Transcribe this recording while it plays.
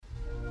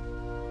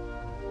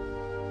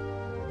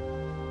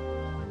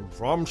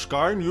from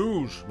Sky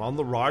News on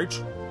the right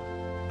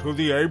to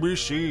the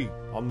ABC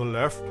on the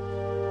left.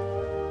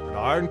 An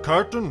Iron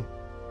Curtain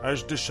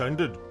has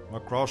descended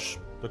across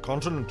the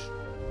continent.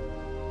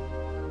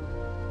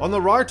 On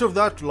the right of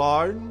that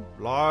line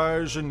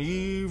lies an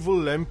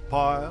evil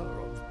empire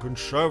of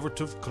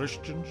conservative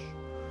Christians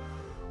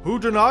who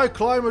deny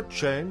climate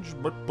change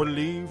but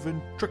believe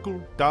in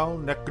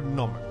trickle-down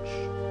economics.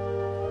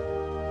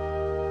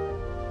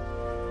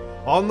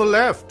 On the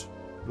left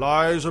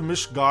lies a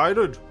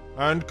misguided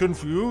and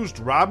confused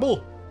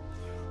rabble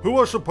who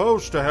are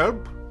supposed to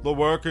help the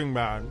working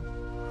man,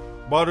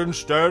 but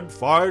instead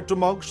fight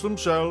amongst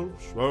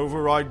themselves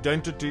over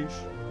identities.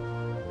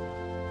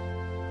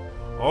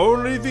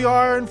 Only the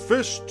Iron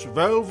Fist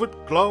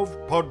Velvet Glove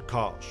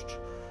podcast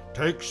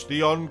takes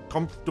the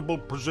uncomfortable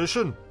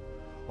position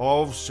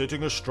of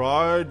sitting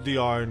astride the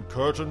Iron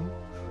Curtain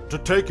to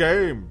take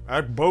aim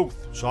at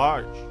both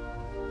sides.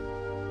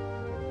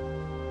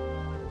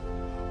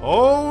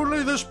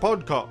 Only this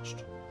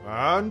podcast,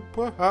 and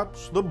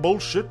perhaps the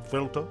bullshit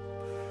filter,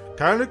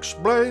 can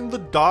explain the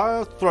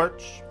dire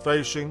threats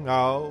facing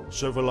our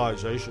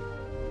civilization.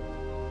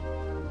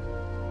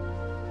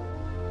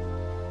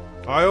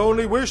 I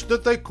only wish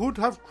that they could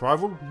have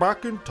traveled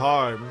back in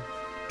time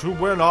to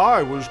when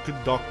I was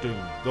conducting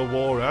the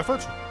war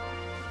effort.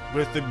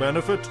 With the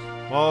benefit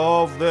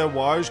of their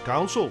wise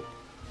counsel,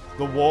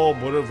 the war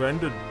would have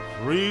ended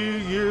 3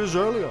 years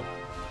earlier.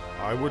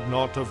 I would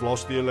not have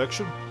lost the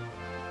election,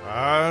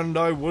 and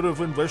I would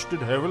have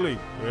invested heavily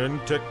in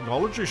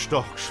technology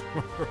stocks.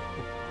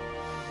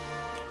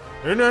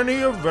 In any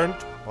event,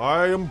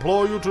 I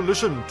implore you to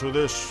listen to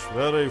this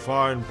very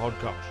fine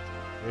podcast.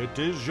 It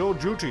is your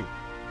duty.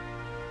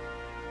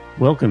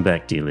 Welcome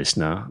back, dear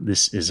listener.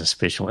 This is a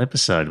special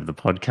episode of the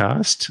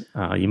podcast.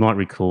 You might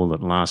recall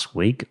that last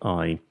week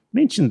I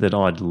mentioned that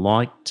I'd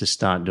like to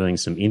start doing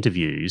some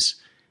interviews,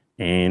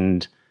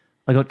 and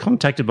I got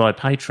contacted by a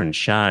patron,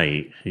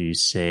 Shae, who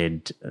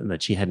said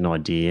that she had an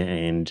idea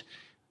and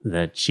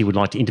that she would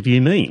like to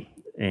interview me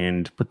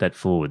and put that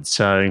forward.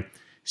 So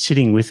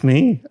sitting with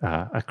me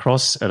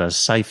across at a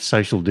safe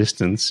social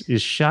distance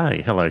is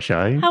Shae. Hello,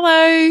 Shae.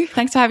 Hello.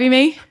 Thanks for having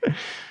me.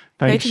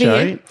 Thanks,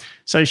 Shae.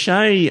 So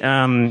Shae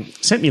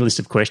sent me a list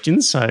of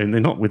questions, so they're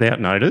not without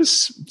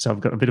notice. So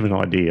I've got a bit of an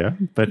idea.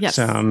 But, yes.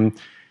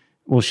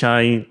 Well,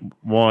 Shae,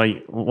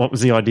 what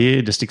was the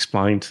idea? Just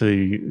explain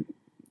to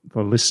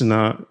the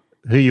listener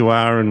who you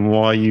are and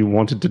why you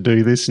wanted to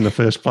do this in the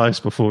first place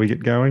before we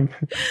get going.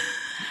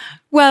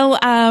 Well,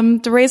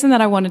 the reason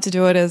that I wanted to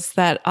do it is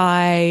that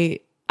I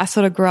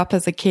sort of grew up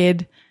as a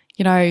kid,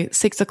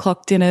 6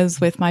 o'clock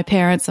dinners with my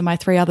parents and my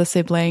 3 other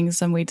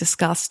siblings, and we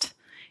discussed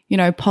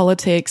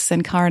politics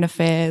and current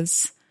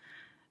affairs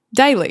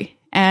daily.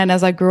 And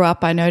as I grew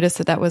up, I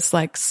noticed that was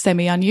like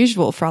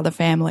semi-unusual for other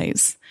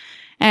families.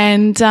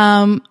 And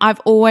I've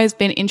always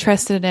been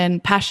interested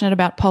and passionate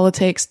about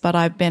politics, but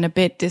I've been a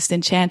bit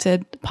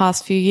disenchanted the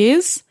past few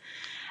years.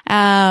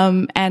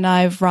 And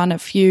I've run a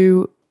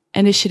few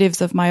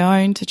initiatives of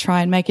my own to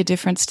try and make a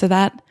difference to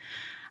that.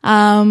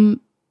 And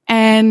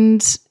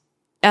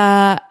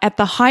at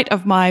the height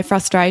of my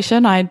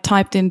frustration, I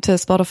typed into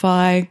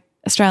Spotify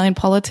Australian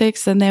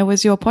politics, and there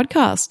was your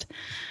podcast.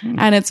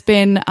 And it's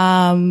been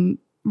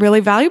really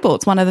valuable.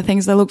 It's one of the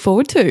things I look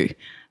forward to,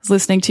 is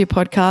listening to your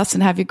podcast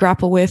and have you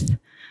grapple with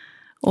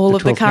all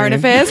of the current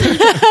affairs.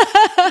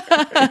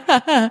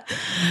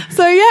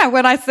 So yeah,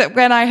 when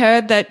I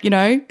heard that,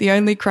 the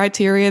only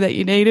criteria that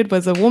you needed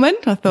was a woman,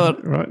 I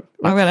thought, right,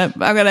 I'm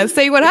gonna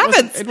see what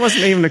happens. It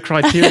wasn't even a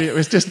criteria. It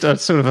was just a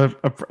sort of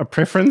a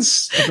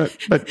preference.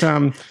 But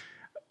well,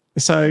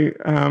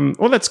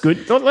 that's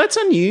good. Well, that's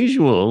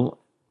unusual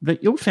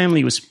that your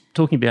family was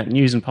talking about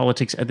news and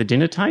politics at the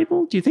dinner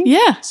table, do you think?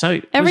 Yeah. So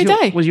every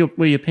day. Were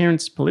your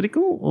parents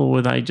political, or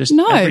were they just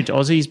No. average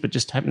Aussies but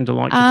just happened to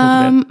like to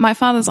talk about? My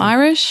father's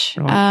Irish.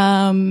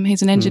 Right.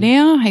 He's an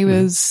engineer. He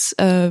was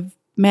a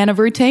man of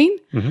routine.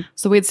 Mm-hmm.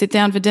 So we'd sit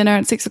down for dinner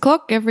at 6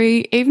 o'clock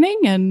every evening,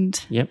 and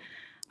Yep.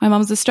 my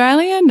mum's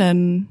Australian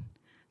and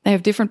they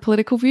have different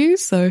political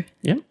views. So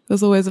Yep. it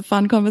was always a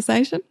fun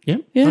conversation.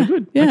 Yep. Yeah. Oh,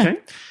 good. Yeah. Okay.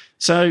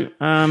 So,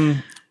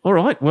 all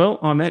right. Well,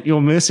 I'm at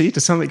your mercy to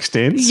some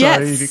extent.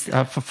 Yes.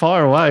 So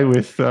fire away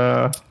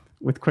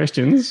with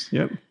questions.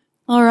 Yep.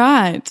 All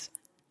right.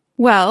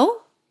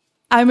 Well,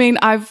 I mean,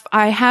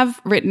 I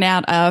have written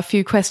out a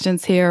few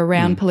questions here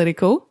around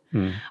political,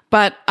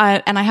 but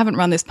I haven't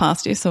run this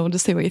past you, so we'll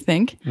just see what you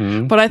think.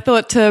 But I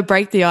thought to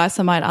break the ice,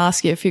 I might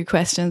ask you a few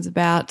questions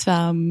about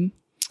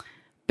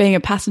being a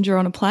passenger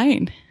on a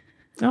plane.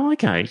 Oh,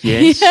 okay.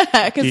 Yes.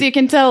 Yeah, because you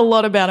can tell a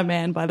lot about a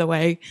man by the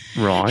way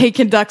he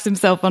conducts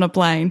himself on a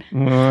plane.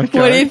 Okay.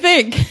 What do you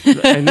think?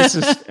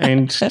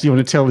 And do you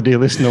want to tell the dear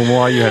listener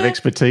why you have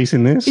expertise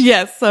in this?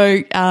 Yes.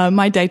 So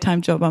my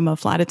daytime job, I'm a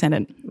flight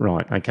attendant.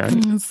 Right. Okay.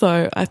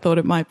 So I thought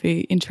it might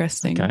be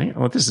interesting. Okay.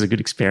 Well, this is a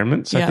good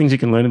experiment. So Yeah. things you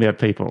can learn about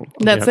people.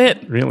 That's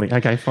it. Really?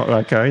 Okay.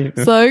 Okay.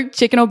 So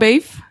chicken or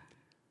beef?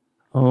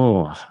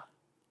 Oh,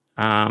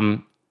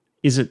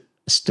 is it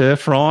stir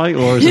fry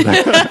or is it?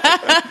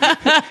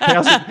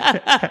 How's it?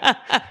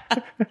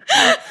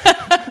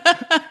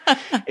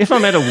 if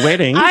I'm at a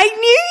wedding, I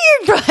knew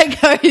you'd probably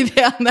go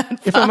down that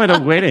path. If I'm at a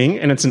wedding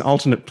and it's an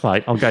alternate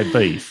plate, I'll go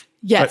beef.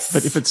 Yes.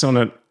 But if it's on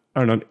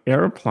an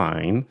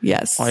aeroplane,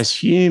 yes, I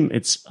assume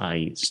it's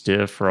a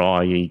stir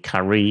fry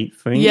curry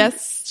thing.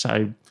 Yes.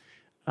 So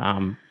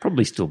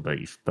probably still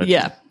beef. But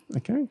yeah.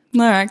 Okay. All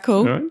right,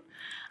 cool. All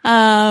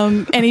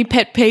right. Any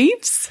pet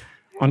peeves?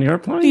 On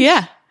airplanes?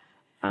 Yeah.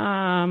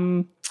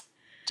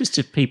 Just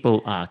if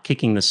people are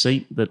kicking the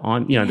seat that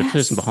I'm, the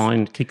person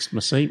behind kicks my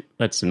seat,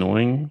 that's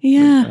annoying.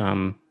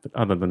 Yeah. But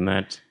other than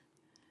that,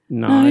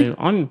 no.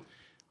 I'm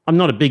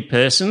not a big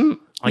person.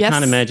 I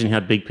can't imagine how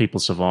big people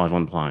survive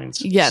on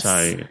planes. Yes.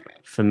 So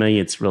for me,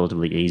 it's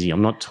relatively easy.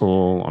 I'm not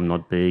tall. I'm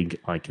not big.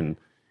 I can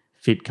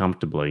fit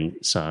comfortably.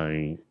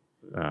 So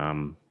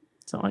I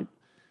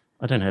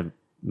don't have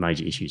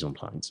major issues on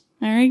planes.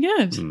 Very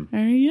good.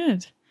 Very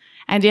good.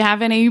 And do you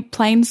have any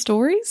plane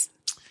stories?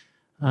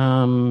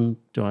 Do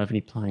I have any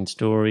plane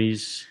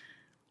stories?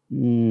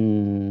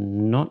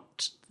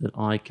 Not that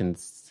I can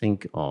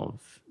think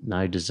of.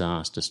 No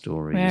disaster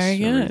stories Very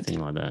good. or anything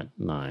like that.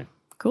 No.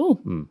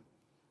 Cool.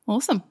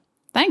 Awesome.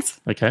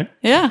 Thanks. Okay.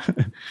 Yeah.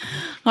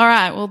 All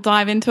right. We'll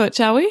dive into it,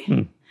 shall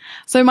we?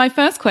 So my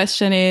first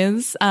question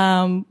is,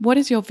 what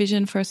is your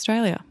vision for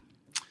Australia?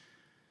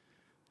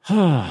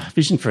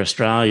 Vision for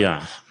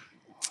Australia.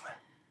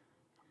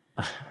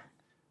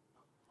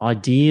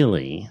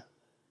 Ideally,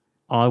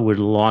 I would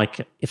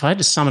like, if I had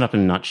to sum it up in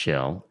a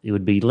nutshell, it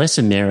would be less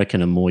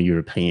American and more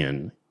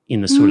European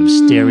in the sort of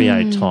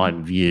stereotype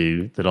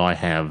view that I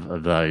have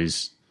of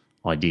those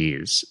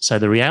ideas. So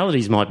the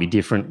realities might be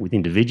different with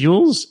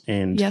individuals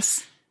and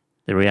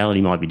the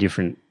reality might be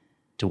different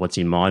to what's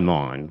in my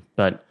mind.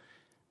 But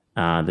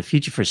the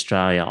future for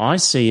Australia, I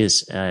see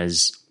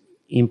as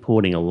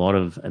importing a lot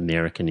of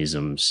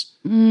Americanisms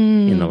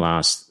in the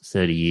last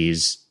 30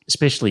 years,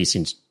 especially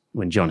since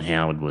when John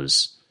Howard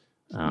was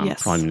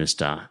Prime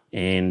Minister,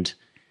 and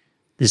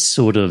this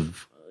sort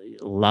of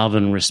love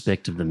and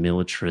respect of the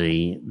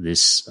military,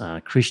 this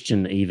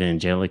Christian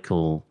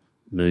evangelical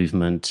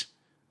movement,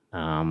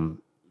 the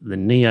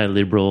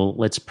neoliberal,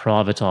 let's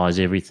privatise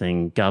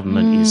everything,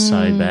 government is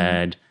so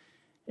bad,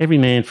 every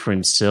man for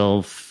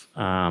himself,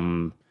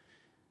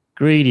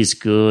 greed is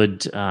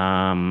good,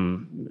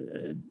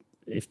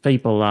 if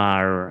people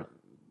are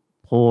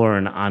poor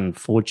and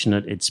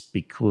unfortunate, it's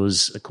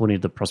because, according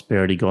to the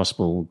prosperity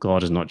gospel,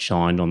 God has not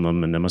shined on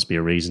them and there must be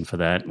a reason for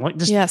that. Like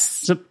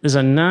so there's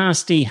a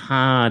nasty,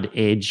 hard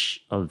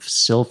edge of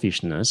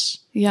selfishness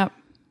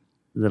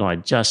that I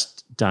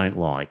just don't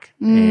like.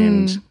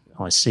 And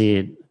I see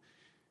it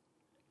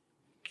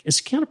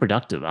as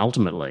counterproductive,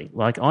 ultimately.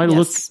 Like I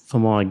look for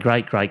my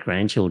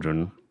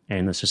great-great-grandchildren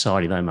and the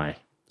society they may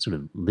sort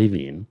of live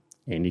in,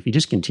 and if you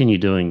just continue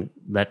doing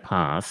that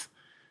path,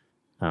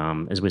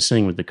 as we're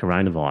seeing with the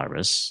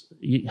coronavirus,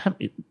 you have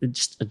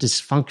just a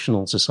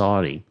dysfunctional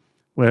society.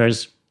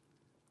 Whereas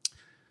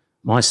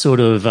my sort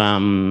of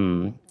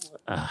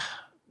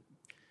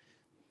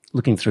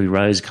looking through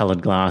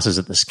rose-coloured glasses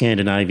at the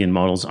Scandinavian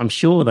models, I'm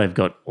sure they've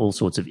got all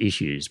sorts of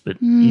issues,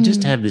 but you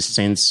just have this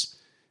sense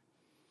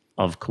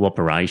of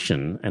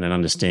cooperation and an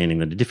understanding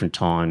that at different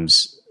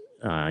times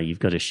you've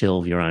got to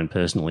shelve your own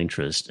personal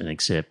interest and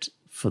accept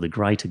for the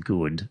greater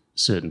good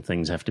certain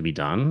things have to be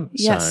done.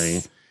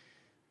 Yes. So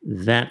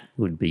that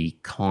would be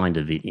kind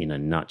of it in a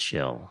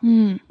nutshell,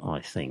 I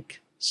think.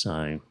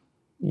 So,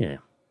 yeah.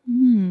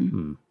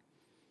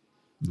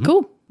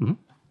 Cool.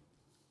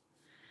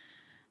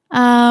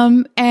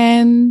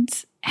 And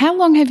how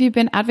long have you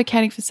been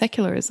advocating for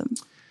secularism?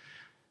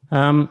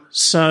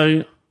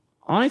 So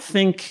I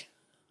think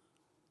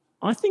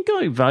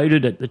I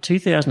voted at the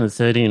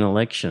 2013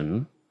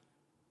 election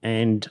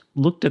and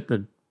looked at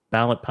the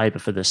ballot paper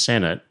for the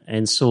Senate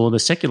and saw the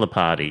Secular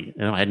Party,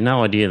 and I had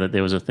no idea that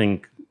there was a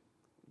thing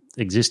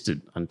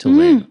existed until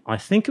then. I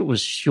think it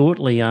was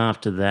shortly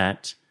after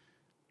that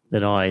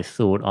I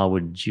thought I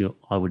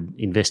would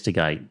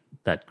investigate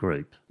that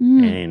group.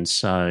 And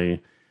so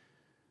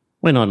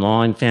went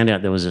online, found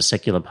out there was a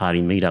Secular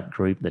Party meetup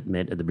group that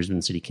met at the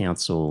Brisbane City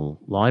Council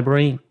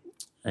library,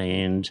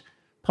 and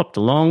popped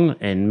along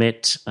and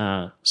met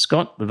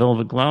Scott, the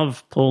Velvet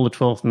Glove, Paul, the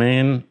 12th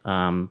Man,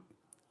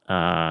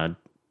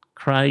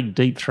 Craig,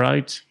 Deep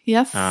Throat,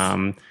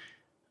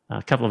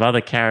 a couple of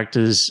other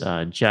characters,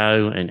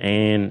 Joe and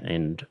Anne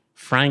and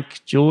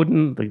Frank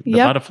Jordan, the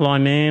Butterfly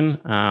Man.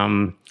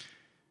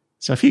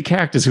 So a few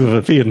characters who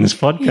have appeared in this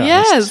podcast.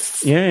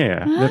 Yes.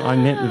 Yeah, that I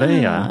met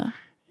there.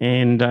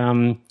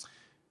 And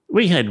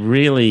we had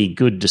really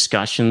good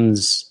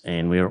discussions,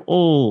 and we were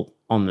all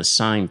on the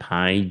same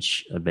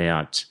page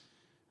about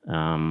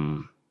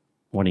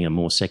wanting a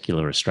more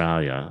secular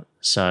Australia.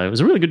 So it was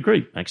a really good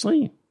group,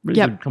 actually. Really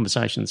good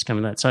conversations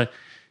coming out. So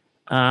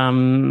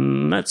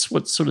that's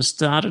what sort of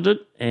started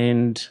it,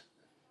 and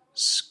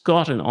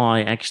Scott and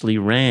I actually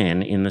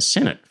ran in the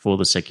Senate for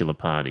the Secular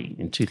Party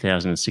in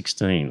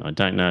 2016. I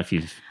don't know if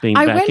you've been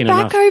back in enough.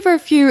 I went back over a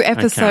few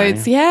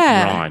episodes,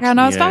 Right, and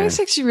I was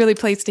actually really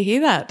pleased to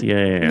hear that.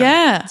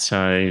 Yeah.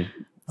 So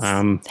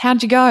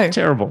how'd you go?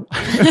 Terrible.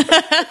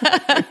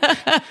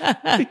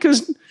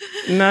 Because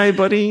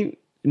nobody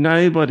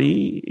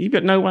nobody. You've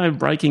got no way of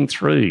breaking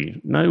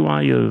through. No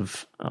way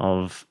of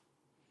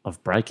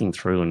breaking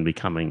through and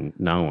becoming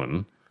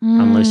known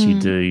unless you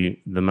do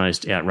the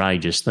most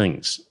outrageous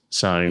things.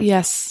 So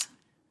Yes.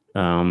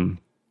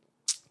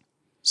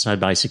 So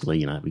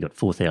basically, we got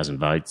 4,000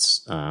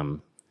 votes,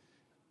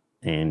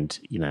 and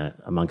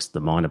amongst the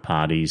minor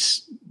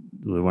parties,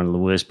 we're one of the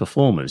worst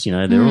performers.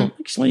 They're all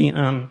actually.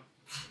 I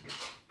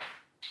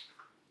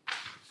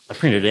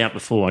printed it out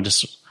before. I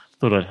just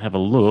thought I'd have a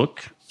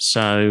look.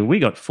 So we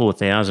got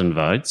 4,000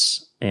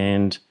 votes,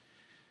 and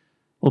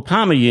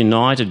Palmer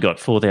United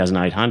got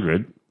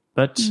 4,800.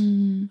 But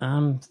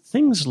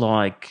things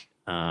like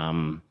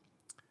Pirate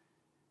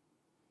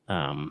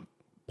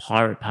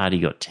Party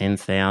got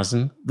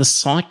 10,000. The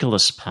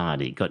Cyclist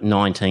Party got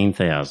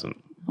 19,000.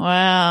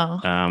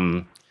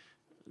 Wow.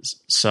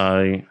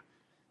 So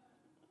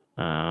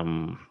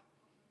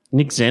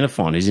Nick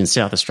Xenophon, who's in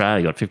South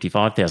Australia, got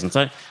 55,000.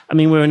 So,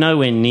 we were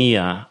nowhere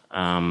near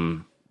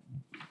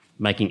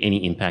making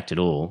any impact at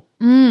all.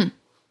 And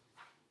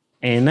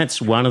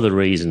that's one of the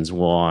reasons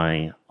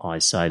why I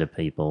say to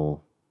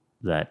people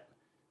that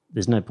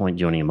there's no point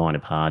joining a minor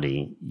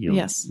party.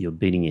 You're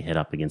beating your head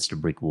up against a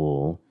brick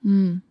wall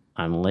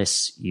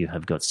unless you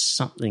have got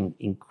something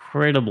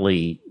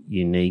incredibly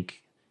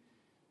unique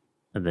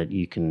that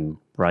you can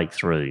break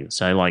through.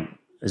 So, like,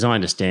 as I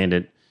understand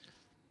it,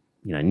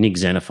 Nick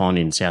Xenophon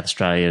in South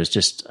Australia is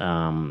just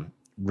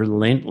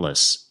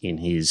relentless in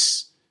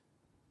his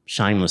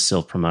shameless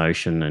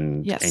self-promotion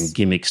and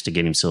gimmicks to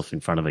get himself in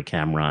front of a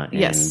camera.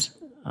 Yes.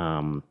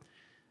 And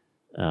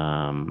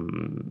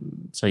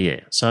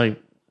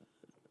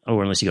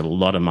or unless you got a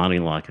lot of money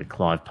like a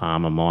Clive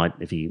Palmer might,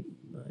 if he,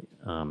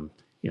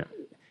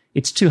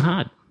 it's too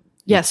hard.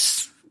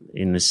 Yes.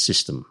 In this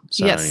system.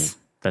 So yes.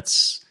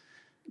 That's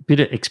a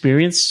bit of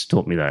experience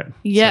taught me that.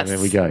 Yes. So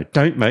there we go.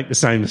 Don't make the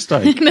same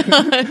mistake.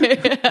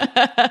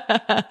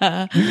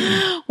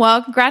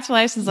 Well,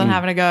 congratulations on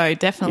having a go.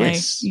 Definitely.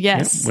 Yes.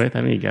 Yes. Yep, worth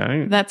having a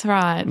go. That's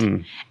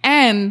right.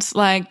 And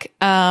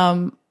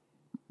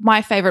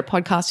my favorite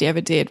podcast you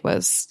ever did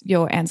was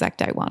your Anzac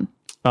Day one.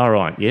 All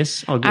right.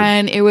 Yes. Oh, good.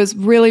 And it was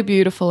really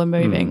beautiful and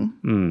moving.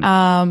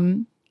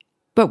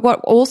 But what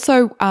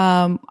also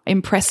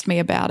impressed me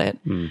about it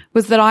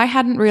was that I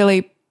hadn't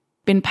really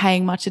been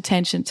paying much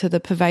attention to the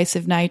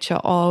pervasive nature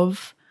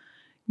of,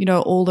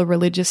 all the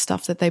religious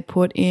stuff that they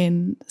put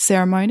in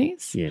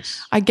ceremonies.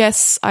 Yes. I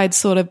guess I'd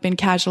sort of been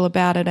casual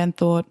about it and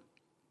thought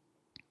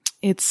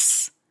it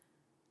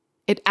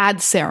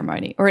adds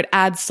ceremony or it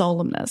adds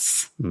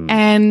solemnness.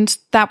 And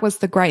that was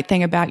the great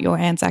thing about your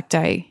Anzac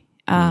Day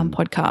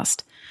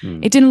podcast.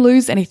 It didn't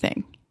lose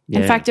anything.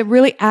 In fact, it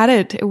really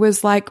added. It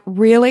was like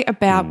really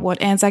about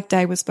what Anzac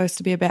Day was supposed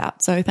to be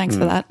about. So thanks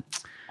for that.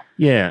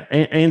 Yeah,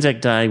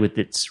 Anzac Day with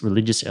its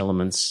religious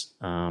elements,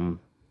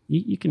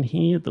 you can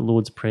hear the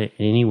Lord's Prayer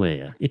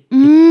anywhere.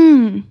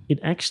 It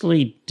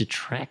actually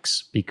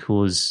detracts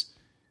because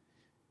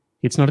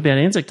it's not about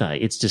Anzac Day.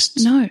 It's just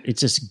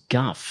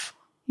guff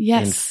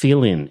and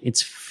fill in.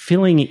 It's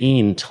filling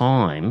in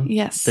time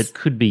that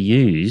could be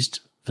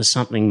used for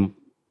something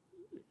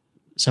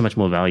so much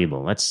more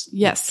valuable. That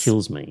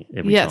kills me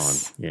every time.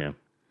 Yeah.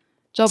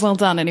 Job well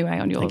done anyway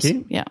on yours.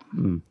 Thank you. Yeah.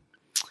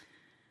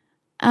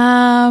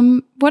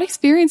 What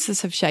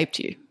experiences have shaped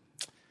you?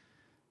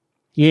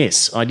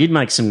 Yes, I did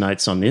make some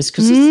notes on this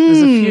because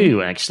there's a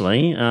few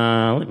actually.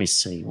 Let me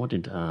see. What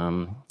did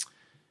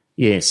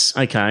yes,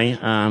 okay.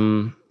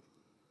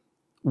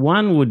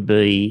 One would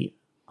be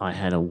I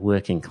had a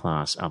working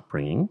class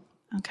upbringing.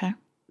 Okay.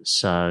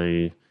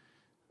 So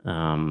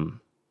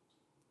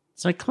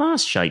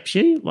class shapes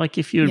you. Like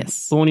if you're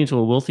born into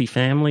a wealthy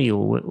family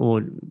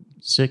or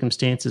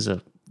circumstances,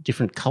 a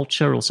different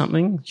culture or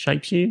something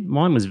shapes you.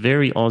 Mine was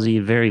very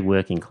Aussie, very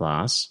working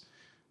class.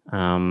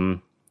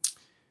 And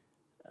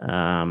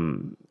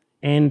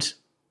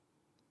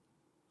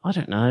I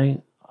don't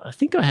know, I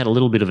think I had a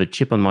little bit of a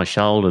chip on my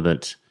shoulder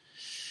that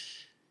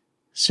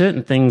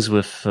certain things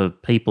were for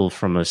people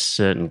from a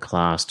certain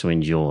class to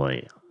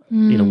enjoy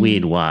in a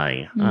weird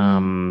way.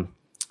 And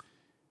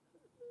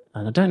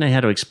I don't know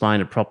how to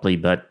explain it properly,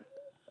 but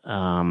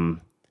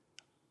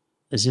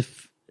as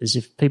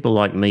if people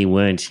like me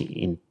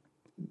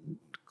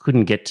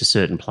couldn't get to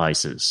certain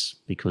places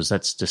because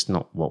that's just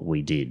not what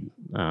we did.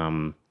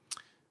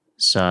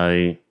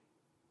 So,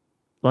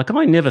 like,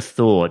 I never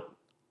thought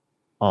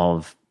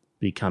of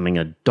becoming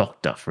a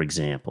doctor, for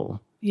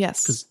example.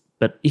 Yes.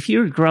 But if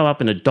you grow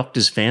up in a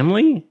doctor's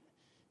family,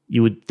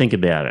 you would think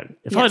about it.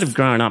 If I'd have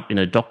grown up in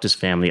a doctor's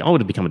family, I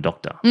would have become a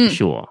doctor, for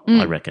sure,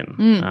 I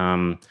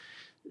reckon.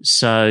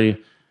 So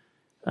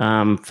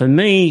for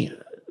me,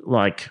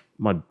 like,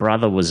 my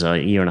brother was a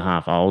year and a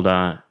half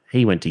older.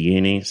 He went to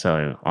uni,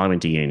 so I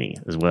went to uni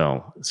as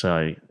well.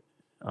 So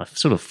I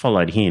sort of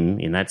followed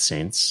him in that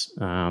sense.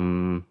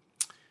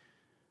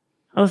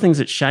 Other things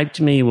that shaped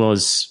me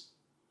was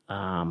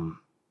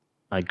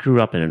I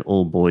grew up in I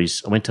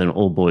went to an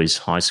all-boys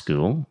high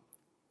school,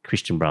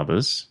 Christian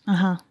Brothers,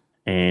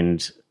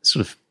 and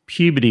sort of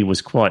puberty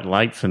was quite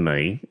late for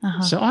me,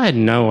 so I had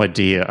no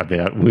idea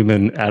about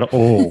women at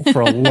all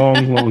for a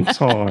long, long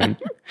time,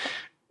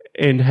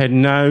 and had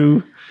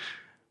no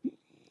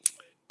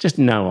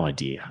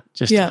idea,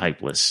 just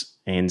hopeless.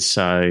 And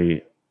so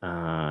it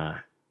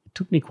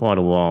took me quite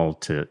a while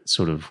to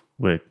sort of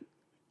work.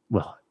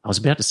 Well, I was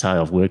about to say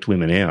I've worked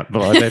women out,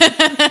 but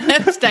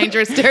that's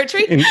dangerous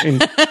territory.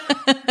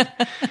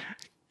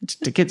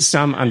 To get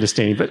some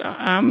understanding. But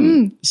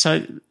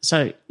so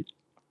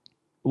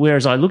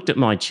whereas I looked at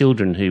my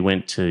children who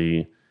went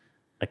to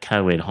a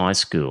co-ed high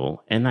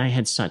school and they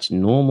had such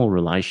normal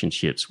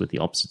relationships with the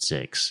opposite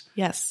sex.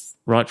 Yes.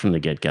 Right from the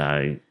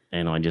get-go,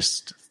 and I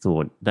just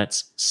thought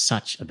that's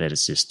such a better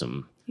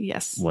system.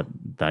 Yes. What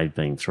they've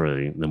been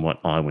through than what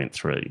I went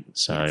through.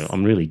 So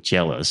I'm really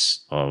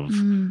jealous of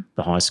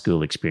the high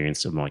school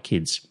experience of my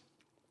kids.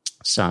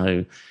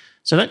 So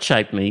that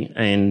shaped me,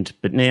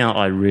 but now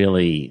I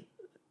really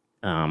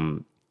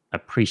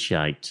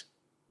appreciate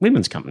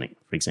women's company,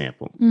 for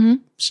example.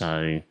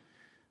 So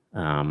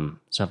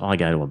if I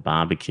go to a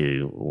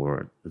barbecue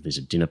or if there's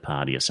a dinner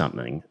party or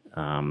something,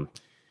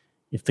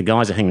 if the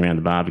guys are hanging around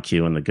the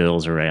barbecue and the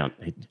girls are out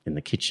in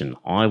the kitchen,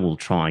 I will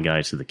try and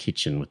go to the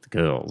kitchen with the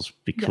girls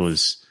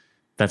because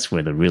that's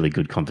where the really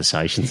good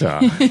conversations are.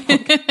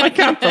 I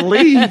can't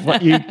believe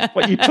what you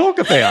talk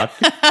about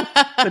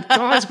that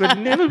guys would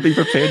never be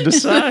prepared to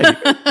say.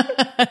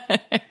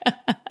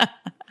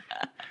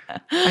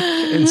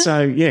 And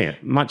so,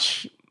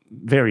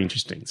 very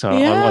interesting. So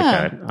I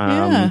like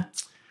that.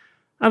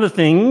 Other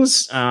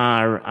things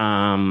are,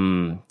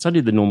 so I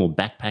did the normal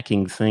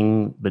backpacking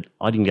thing, but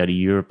I didn't go to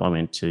Europe. I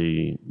went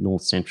to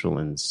North, Central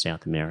and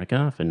South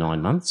America for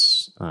 9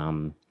 months.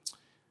 Sort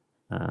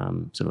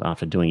of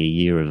after doing a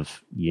year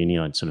of uni,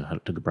 I sort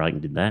of took a break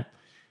and did that.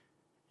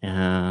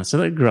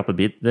 So I grew up a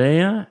bit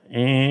there,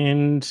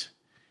 and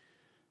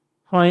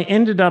I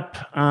ended up,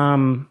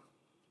 so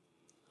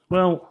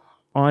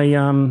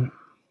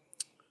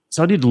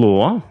I did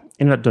law,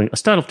 I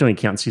started off doing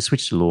accountancy,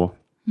 switched to law,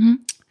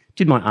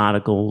 did my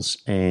articles,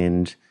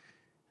 and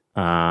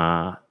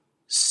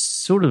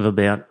sort of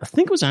I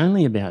think it was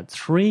only about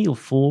 3 or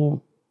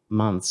 4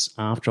 months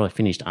after I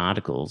finished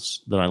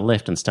articles that I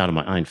left and started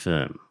my own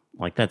firm.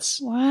 Like,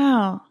 that's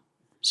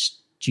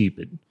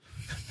stupid.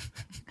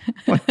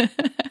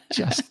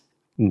 Just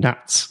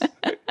nuts.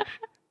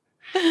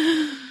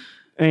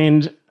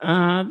 And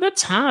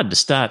that's hard to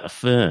start a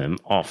firm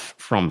off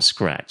from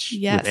scratch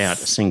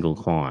without a single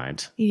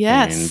client.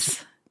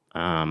 Yes.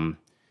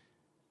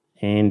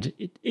 And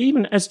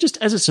even as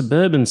a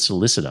suburban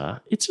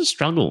solicitor, it's a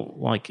struggle.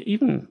 Like,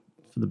 even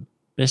for the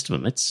best of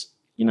them, it's,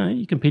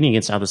 you're competing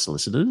against other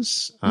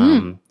solicitors,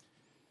 and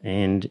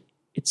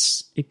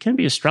it can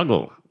be a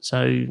struggle.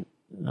 So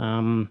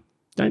don't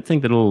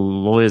think that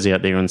all lawyers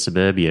out there in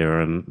suburbia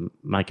are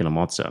making a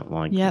mozza.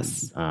 Like,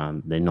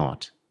 they're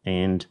not.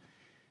 And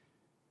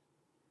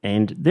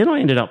then I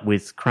ended up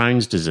with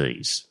Crohn's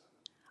disease.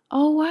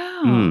 Oh,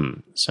 wow.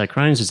 So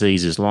Crohn's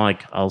disease is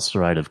like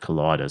ulcerative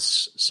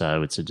colitis.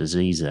 So it's a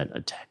disease that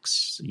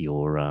attacks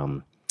your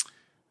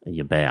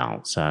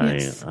bowel. So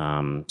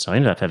so I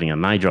ended up having a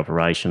major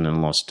operation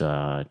and lost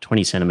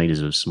 20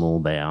 centimetres of small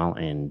bowel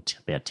and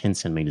about 10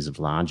 centimetres of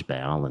large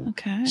bowel and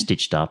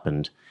stitched up.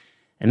 And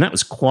that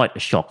was quite a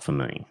shock for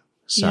me.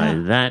 So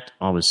at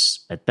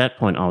that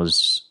point I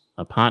was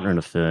a partner in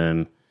a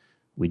firm.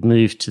 We'd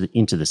moved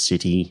into the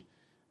city.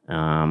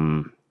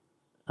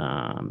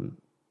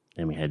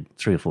 And we had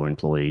 3 or 4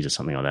 employees or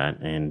something like that,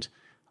 and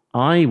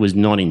I was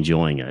not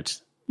enjoying it.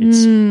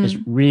 It's a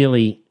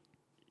really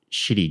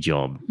shitty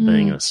job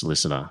being a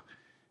solicitor,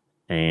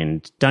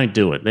 and don't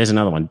do it. There's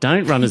another one.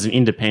 Don't run as an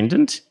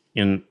independent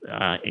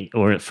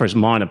or for a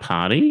minor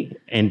party,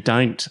 and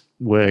don't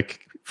work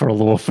for a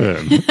law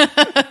firm. You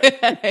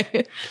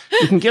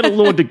can get a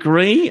law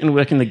degree and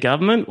work in the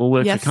government or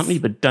work for a company,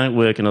 but don't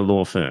work in a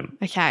law firm.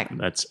 Okay.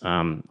 That's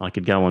I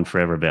could go on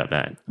forever about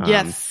that.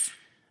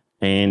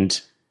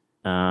 And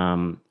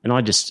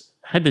I just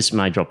had this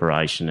major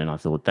operation, and I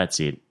thought, that's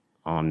it.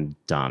 I'm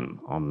done.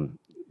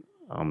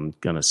 I'm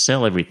going to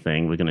sell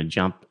everything. We're going to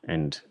jump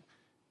and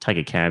take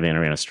a caravan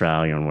around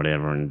Australia and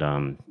whatever.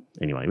 And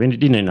anyway, we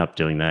didn't end up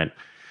doing that.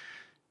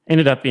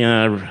 Ended up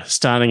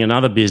starting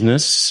another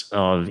business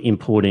of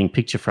importing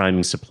picture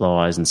framing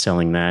supplies and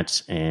selling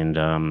that. And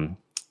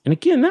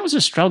again, that was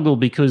a struggle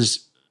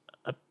because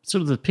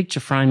sort of the picture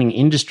framing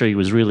industry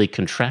was really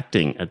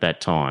contracting at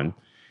that time.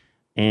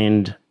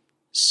 And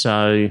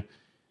so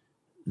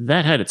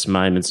that had its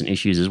moments and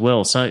issues as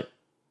well. So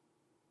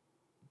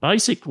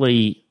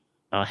basically,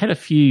 I had a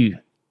few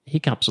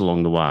hiccups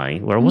along the way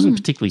where I wasn't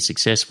particularly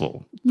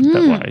successful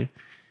that way.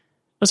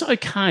 It was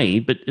okay,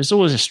 but it's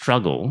always a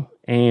struggle.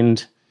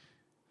 And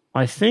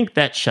I think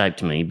that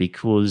shaped me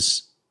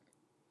because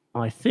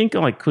I think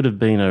I could have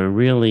been a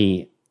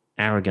really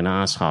arrogant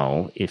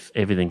asshole if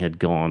everything had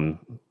gone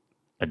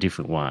a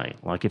different way.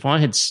 Like, if I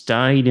had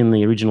stayed in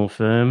the original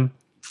firm,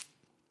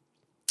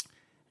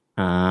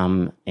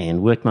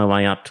 and worked my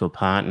way up to a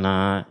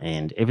partner,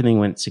 and everything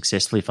went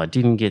successfully. If I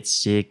didn't get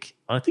sick,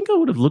 I think I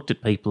would have looked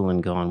at people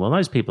and gone, well,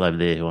 those people over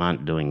there who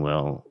aren't doing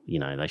well,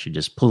 they should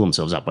just pull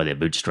themselves up by their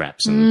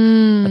bootstraps.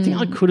 And I think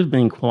I could have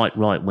been quite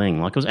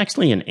right-wing. Like, I was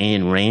actually an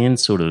Ayn Rand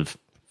sort of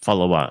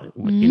follower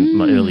in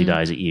my early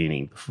days at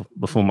uni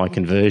before my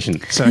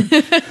conversion.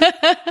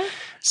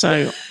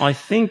 So I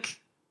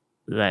think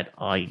that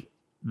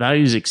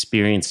those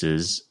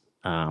experiences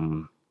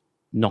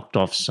knocked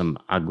off some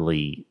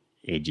ugly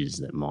edges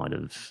that might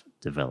have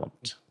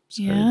developed.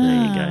 So there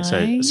you go.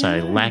 So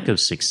lack of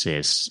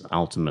success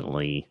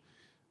ultimately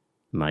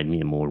made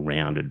me a more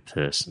rounded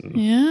person.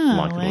 Yeah,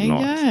 like it or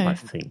not, I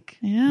think.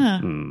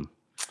 Yeah.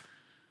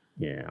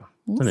 Yeah.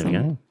 Awesome. So there we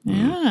go.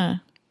 Yeah.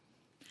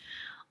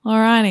 All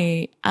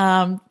righty.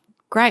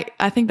 Great.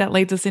 I think that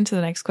leads us into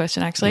the next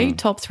question, actually.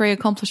 Top 3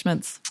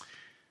 accomplishments.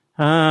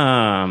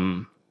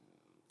 Besides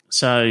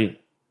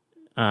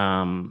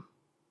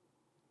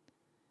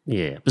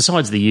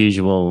the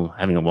usual,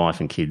 having a wife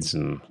and kids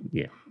and,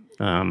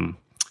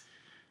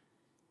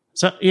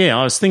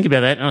 I was thinking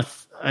about that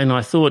and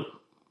I thought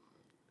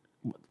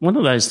one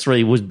of those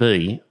 3 would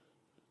be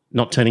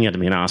not turning out to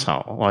be an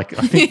asshole. Like,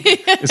 I think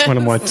it's one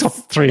of my top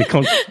 3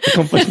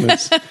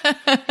 accomplishments.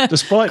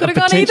 Despite could have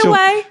gone either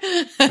way.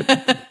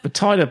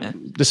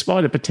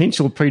 Despite a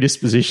potential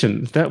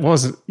predisposition, that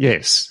was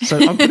yes. So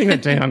I'm putting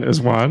that down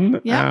as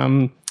one.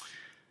 Yeah.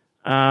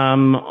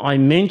 I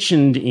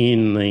mentioned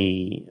in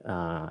the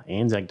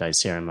Anzac Day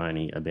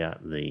ceremony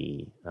about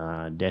the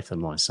death of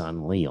my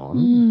son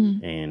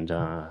Leon, and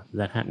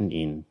that happened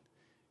in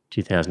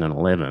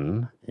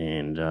 2011,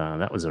 and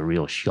that was a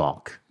real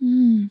shock.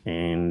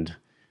 And,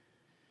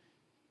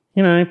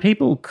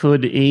 people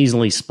could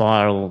easily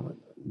spiral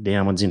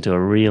downwards into a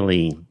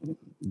really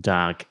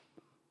dark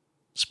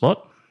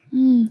spot.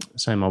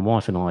 So my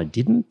wife and I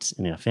didn't,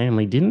 and our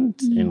family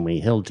didn't, and we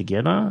held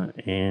together,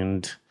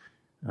 and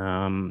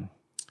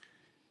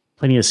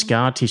plenty of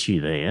scar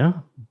tissue there.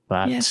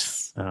 But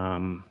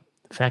the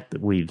fact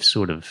that we've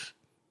sort of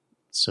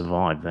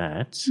survived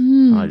that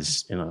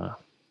is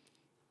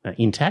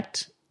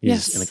intact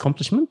is an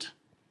accomplishment.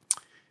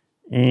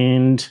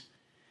 And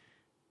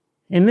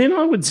then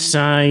I would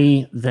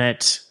say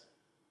that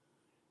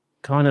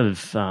kind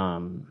of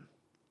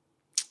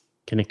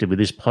connected with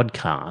this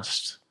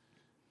podcast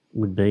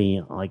would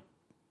be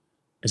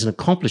as an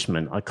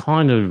accomplishment, I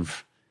kind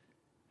of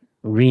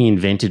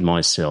reinvented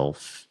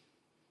myself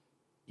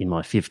in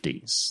my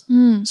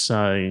 50s.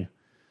 So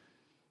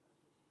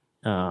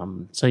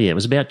it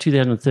was about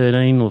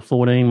 2013 or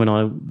 14 when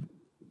I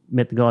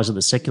met the guys at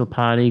the Secular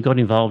Party, got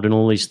involved in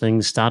all these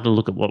things, started to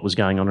look at what was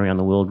going on around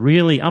the world.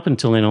 Really, up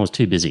until then, I was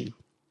too busy.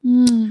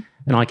 And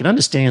I can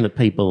understand that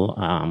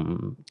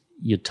people,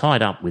 you're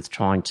tied up with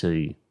trying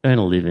to earn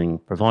a living,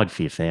 provide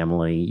for your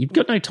family. You've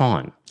got no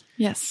time.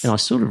 Yes. And I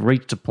sort of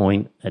reached a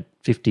point at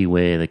 50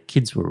 where the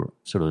kids were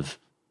sort of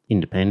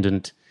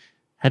independent,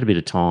 had a bit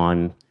of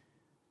time,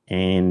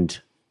 and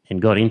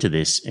got into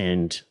this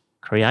and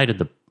created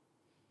the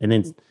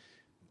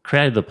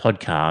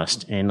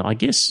podcast. And I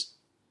guess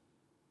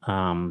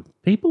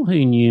people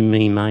who knew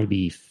me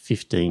maybe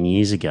 15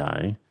 years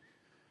ago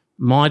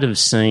might have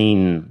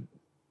seen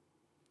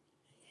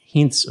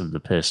hints of the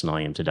person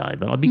I am today,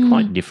 but I'd be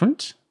quite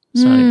different.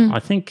 So I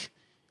think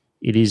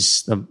it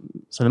is the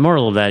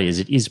moral of that is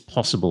it is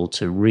possible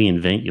to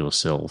reinvent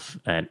yourself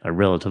at a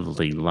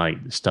relatively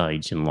late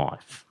stage in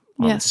life,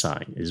 I would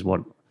say, is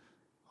what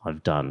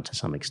I've done to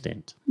some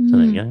extent. So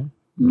there you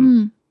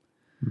go.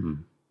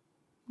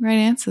 Great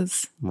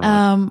answers.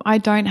 Right. I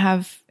don't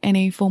have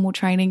any formal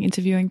training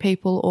interviewing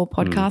people or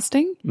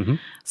podcasting.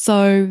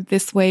 So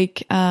this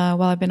week,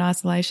 while I've been in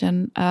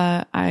isolation,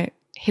 I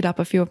hit up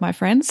a few of my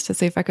friends to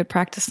see if I could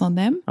practice on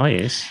them. Oh,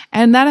 yes.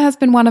 And that has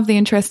been one of the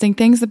interesting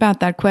things about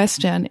that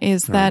question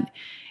is that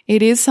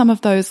it is some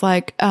of those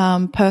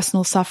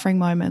personal suffering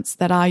moments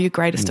that are your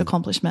greatest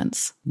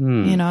accomplishments,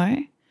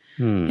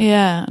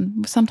 Yeah,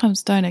 and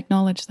sometimes don't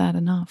acknowledge that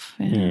enough.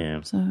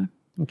 Yeah. So,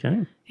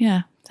 okay.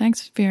 Yeah,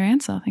 thanks for your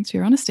answer. Thanks for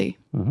your honesty.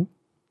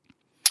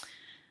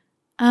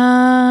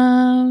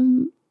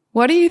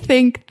 What do you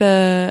think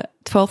the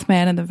 12th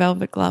man in the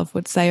velvet glove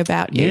would say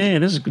about you? Yeah,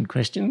 that's a good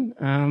question.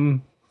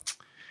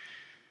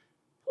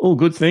 All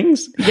good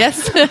things.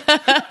 Yes.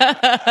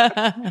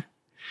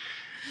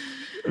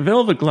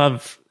 Velvet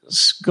glove,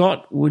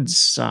 Scott would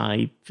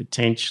say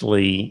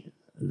potentially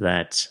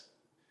that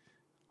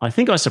I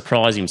think I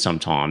surprise him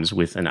sometimes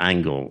with an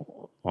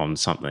angle on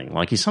something.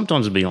 Like he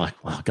sometimes would be like,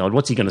 oh, God,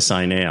 what's he going to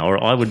say now?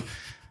 Or I would,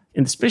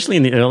 and especially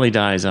in the early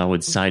days, I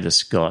would say to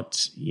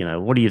Scott,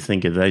 what do you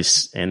think of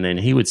this? And then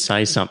he would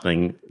say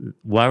something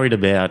worried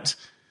about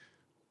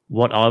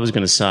what I was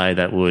going to say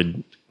that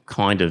would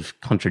kind of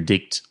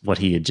contradict what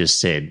he had just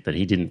said that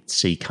he didn't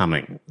see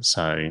coming.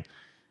 So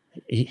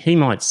he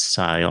might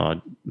say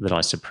that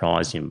I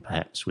surprise him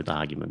perhaps with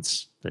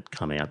arguments that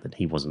come out that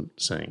he wasn't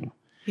seeing.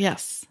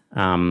 Yes.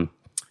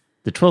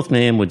 The 12th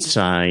man would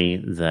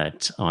say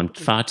that I'm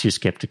far too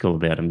sceptical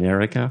about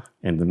America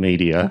and the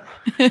media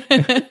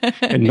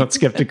and not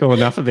sceptical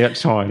enough about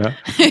China.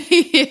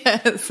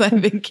 Yes, I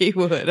think he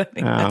would. I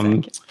think that's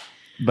accurate.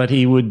 But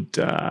he would,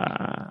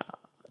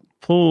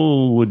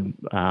 Paul would,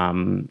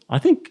 I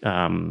think,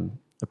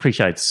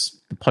 appreciates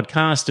the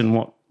podcast and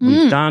what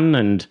we've done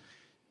and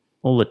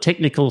all the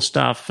technical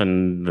stuff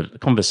and the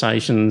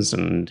conversations,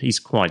 and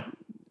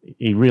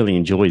he really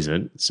enjoys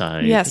it. So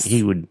yes.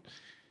 he would,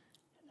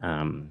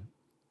 I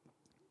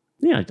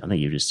think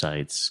you just say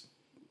it's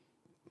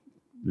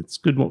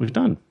good what we've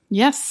done.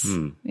 Yes.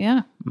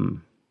 Yeah.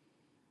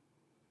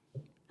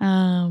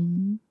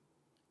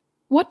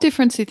 What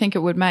difference do you think it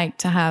would make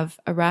to have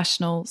a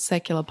rational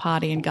secular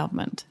party in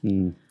government?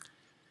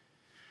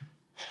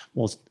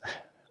 Well,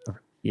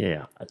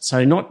 yeah.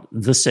 So not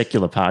the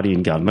secular party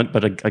in government,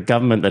 but a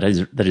government that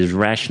is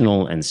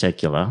rational and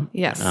secular.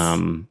 Yes.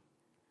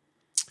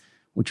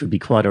 Which would be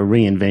quite a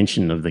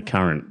reinvention of the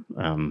current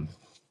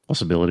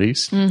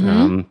possibilities.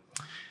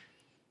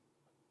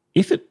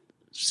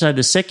 So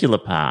the secular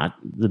part,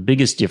 the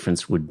biggest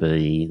difference would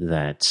be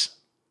that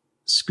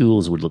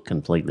schools would look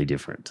completely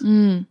different.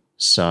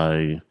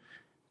 So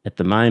at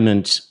the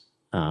moment,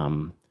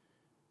 an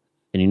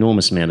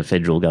enormous amount of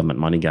federal government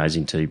money goes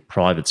into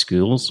private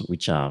schools,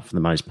 which are for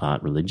the most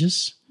part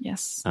religious.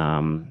 Yes.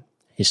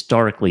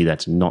 Historically,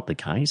 that's not the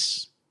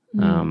case.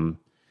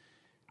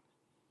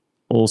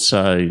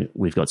 Also,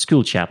 we've got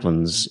school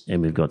chaplains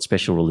and we've got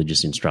special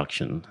religious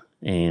instruction,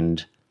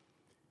 and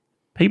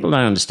people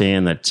don't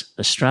understand that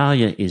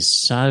Australia is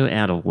so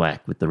out of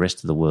whack with the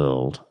rest of the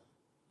world.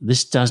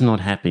 This does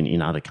not happen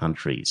in other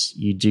countries.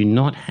 You do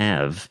not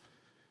have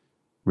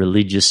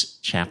religious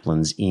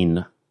chaplains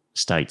in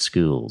state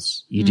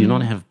schools. You do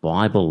not have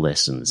Bible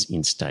lessons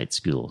in state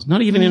schools,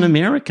 not even in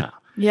America.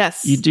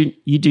 Yes. You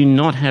do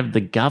not have the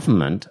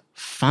government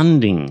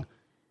funding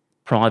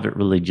private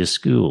religious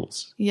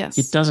schools. Yes.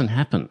 It doesn't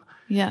happen.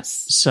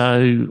 Yes.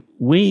 So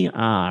we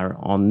are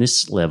on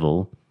this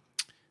level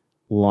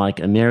like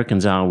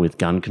Americans are with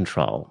gun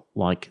control.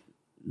 Like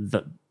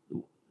the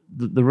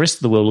rest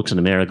of the world looks at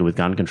America with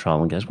gun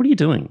control and goes, what are you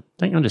doing?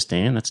 Don't you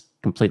understand? That's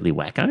completely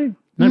wacko.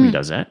 Nobody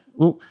does that.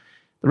 Well,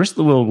 the rest of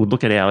the world would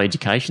look at our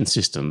education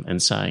system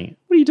and say,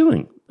 what are you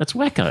doing? That's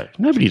wacko.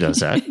 Nobody does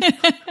that.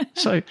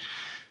 So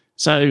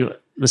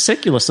the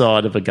secular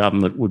side of a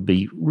government would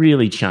be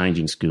really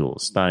changing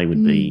schools. They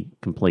would be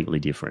completely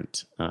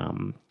different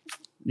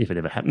if it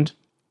ever happened.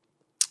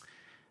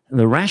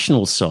 The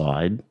rational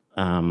side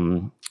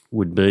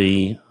would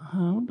be,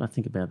 what do I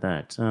think about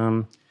that?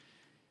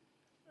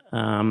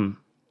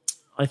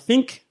 I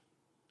think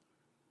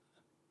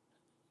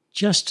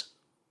just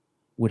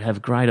would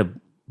have greater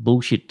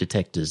bullshit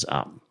detectors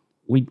up.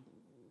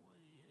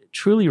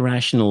 Truly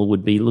rational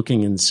would be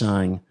looking and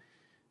saying,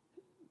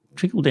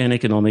 trickle-down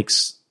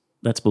economics,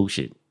 that's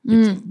bullshit.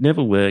 It's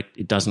never worked.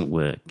 It doesn't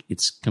work.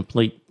 It's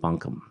complete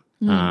bunkum.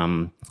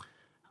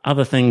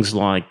 Other things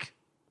like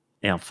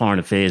our foreign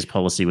affairs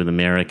policy with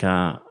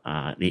America,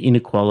 the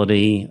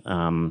inequality,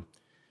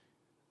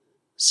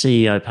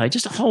 CEO pay,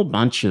 just a whole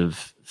bunch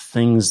of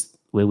things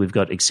where we've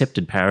got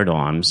accepted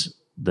paradigms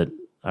that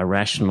a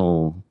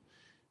rational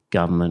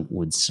government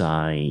would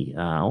say,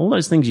 all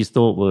those things you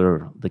thought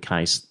were the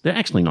case, they're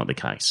actually not the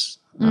case.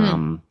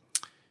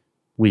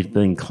 We've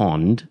been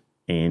conned,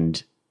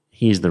 and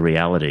here's the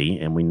reality,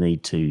 and we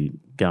need to,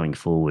 going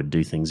forward,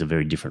 do things a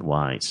very different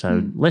way.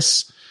 So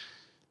less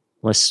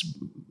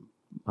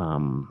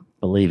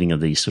believing of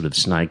these sort of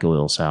snake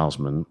oil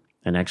salesmen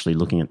and actually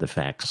looking at the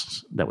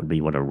facts. That would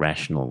be what a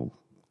rational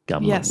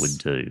government would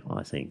do,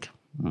 I think.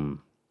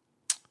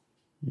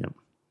 Yep.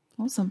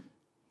 Awesome.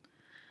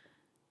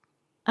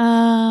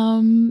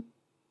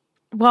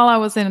 While I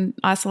was in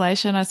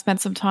isolation, I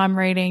spent some time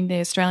reading the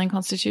Australian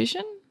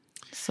Constitution.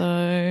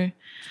 So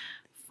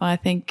I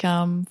think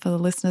for the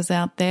listeners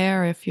out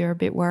there, if you're a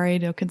bit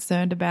worried or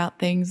concerned about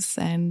things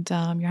and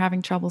you're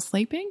having trouble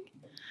sleeping,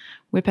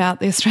 whip out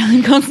the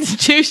Australian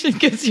Constitution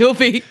because you'll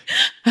be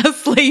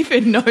asleep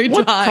in no time.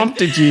 What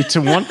prompted you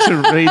to want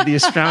to read the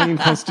Australian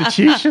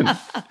Constitution?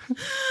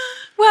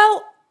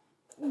 Well,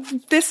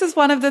 this is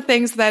one of the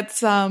things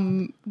that's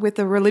with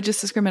the Religious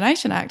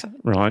Discrimination Act.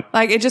 Right.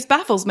 Like, it just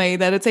baffles me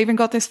that it's even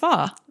got this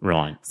far.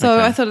 Right. So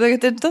okay. I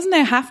thought, doesn't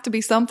there have to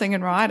be something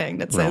in writing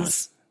that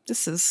says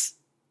this is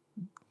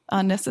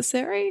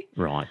unnecessary?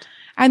 Right.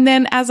 And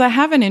then as I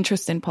have an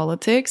interest in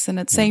politics, and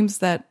it seems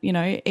that, you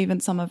know, even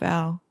some of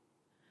our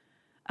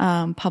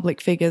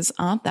public figures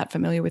aren't that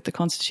familiar with the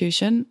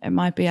Constitution, it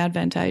might be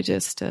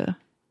advantageous to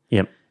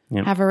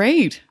have a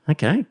read.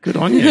 Okay, good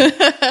on you.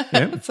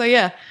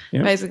 So,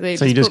 basically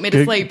so just put me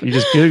to sleep. You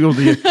just Googled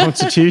the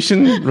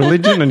Constitution,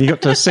 religion, and you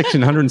got to section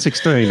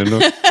 116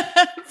 and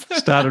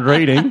started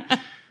reading,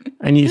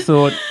 and you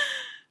thought,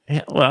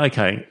 well,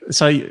 okay.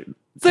 So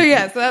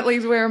that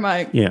leaves where am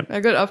I? Yeah.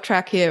 I got off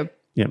track here.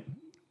 Yep.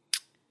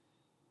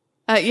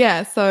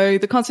 So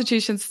the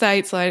Constitution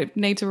states I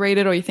need to read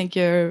it, or you think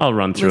your I'll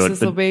run through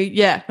listeners it. will be,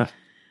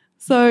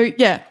 So,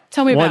 yeah,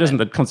 tell me Why about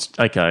doesn't it.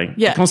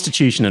 the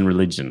Constitution and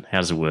religion, how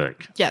does it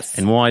work? Yes.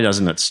 And why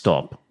doesn't it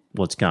stop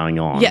what's going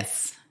on?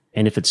 Yes.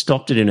 And if it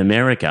stopped it in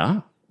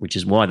America, which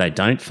is why they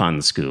don't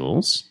fund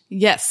schools,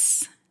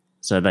 Yes.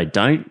 so they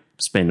don't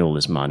spend all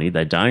this money,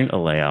 they don't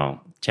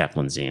allow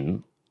chaplains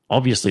in.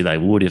 Obviously, they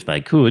would if they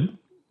could.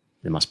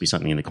 There must be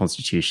something in the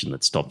Constitution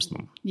that stops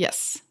them.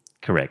 Yes.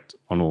 Correct,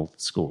 on all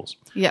scores.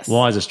 Yes.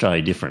 Why is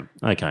Australia different?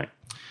 Okay.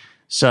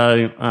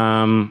 So,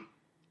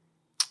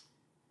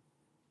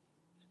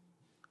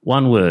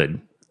 one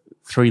word,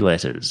 3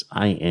 letters,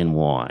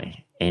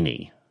 A-N-Y,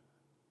 any.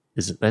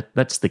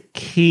 That's the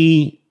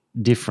key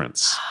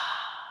difference.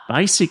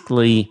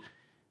 Basically,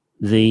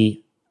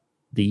 the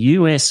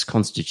US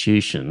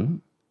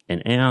Constitution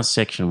and our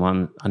Section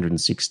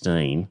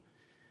 116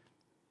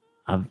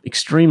 are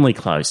extremely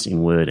close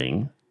in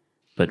wording,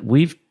 but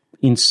we've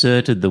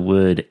inserted the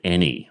word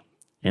any,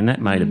 and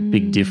that made a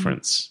big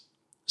difference.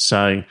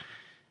 So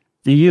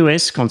the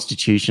US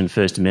Constitution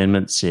First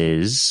Amendment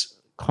says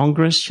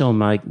Congress shall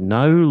make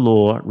no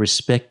law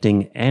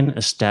respecting an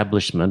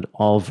establishment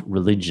of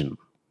religion.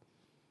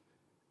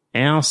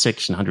 Our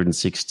Section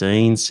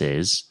 116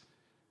 says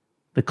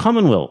the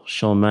Commonwealth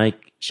shall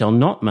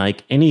not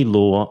make any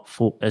law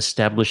for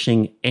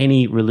establishing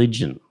any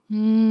religion.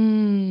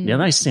 Now,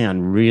 they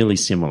sound really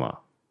similar.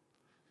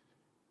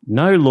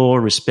 No law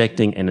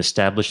respecting an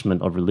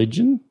establishment of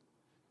religion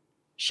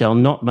shall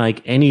not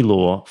make any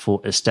law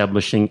for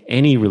establishing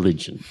any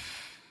religion.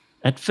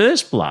 At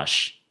first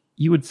blush,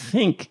 you would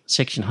think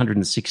Section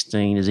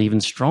 116 is even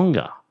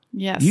stronger.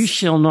 Yes. You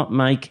shall not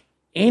make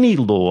any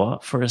law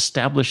for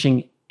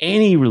establishing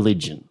any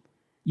religion.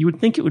 You would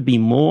think it would be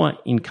more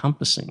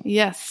encompassing.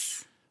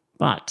 Yes.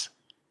 But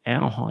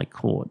our High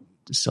Court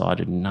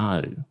decided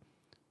no.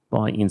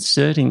 By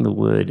inserting the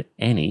word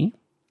any,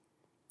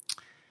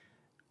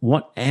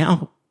 what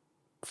our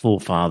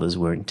forefathers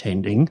were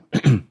intending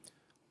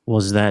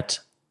was that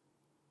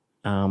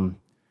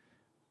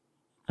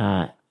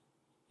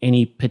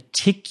any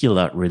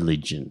particular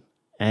religion,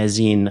 as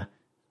in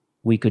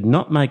we could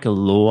not make a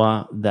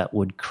law that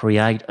would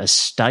create a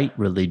state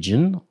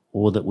religion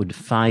or that would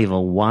favour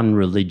one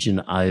religion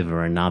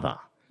over another.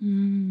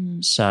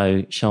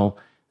 So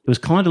it was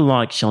kind of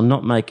like shall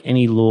not make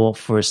any law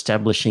for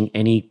establishing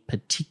any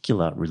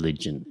particular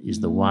religion is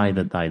the way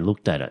that they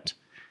looked at it.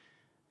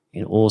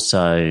 And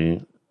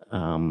also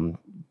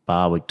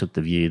Barwick took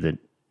the view that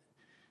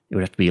it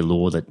would have to be a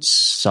law that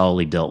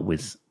solely dealt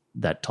with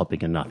that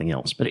topic and nothing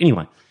else. But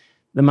anyway,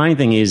 the main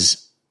thing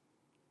is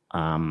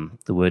the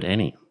word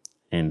any,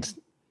 and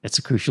it's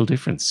a crucial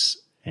difference.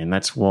 And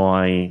that's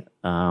why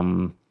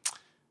our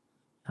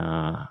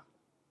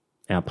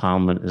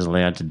parliament is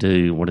allowed to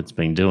do what it's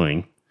been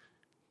doing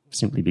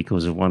simply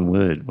because of one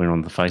word, when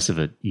on the face of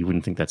it, you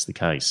wouldn't think that's the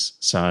case.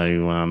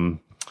 So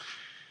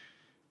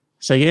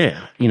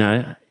yeah, you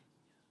know,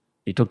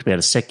 you talked about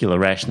a secular,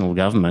 rational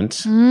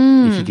government.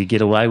 If you could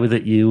get away with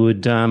it, you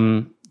would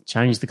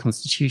change the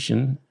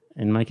constitution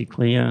and make it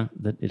clear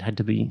that it had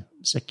to be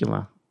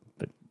secular.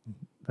 But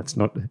that's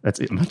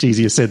much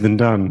easier said than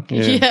done.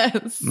 Yeah.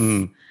 Yes.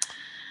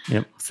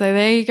 Yep. So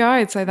there you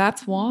go. So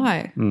that's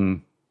why.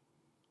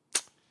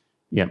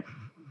 Yep.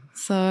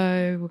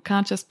 So we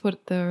can't just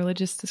put the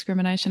Religious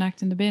Discrimination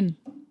Act in the bin.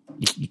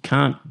 You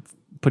can't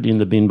put it in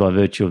the bin by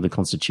virtue of the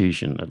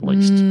Constitution, at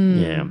least.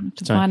 Yeah.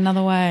 To find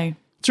another way.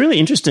 It's really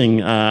interesting,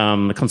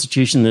 the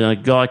Constitution. A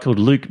guy called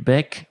Luke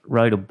Beck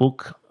wrote a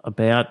book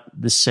about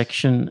this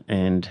section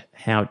and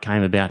how it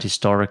came about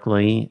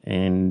historically,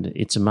 and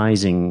it's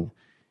amazing.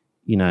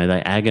 You know,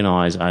 they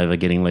agonise over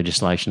getting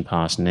legislation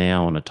passed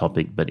now on a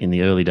topic, but in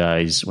the early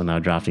days when they were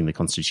drafting the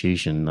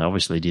Constitution, they're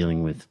obviously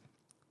dealing with,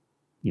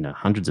 you know,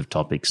 hundreds of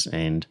topics,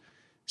 and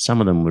some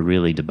of them were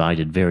really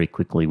debated very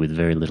quickly with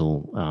very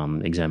little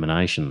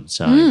examination.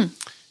 So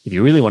if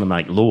you really want to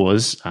make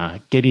laws,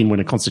 get in when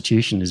a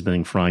constitution is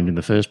being framed in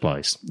the first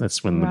place.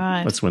 That's when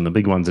the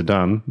big ones are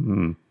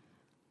done.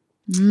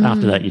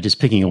 After that, you're just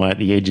picking away at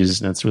the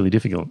edges, and it's really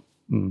difficult.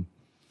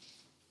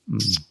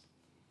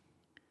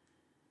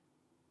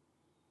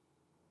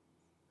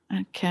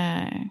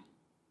 Okay.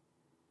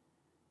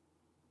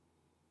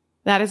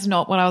 That is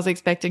not what I was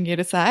expecting you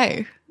to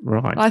say.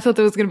 Right. I thought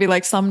there was going to be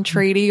like some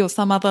treaty or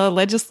some other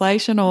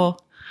legislation or...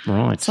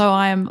 Right. So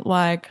I am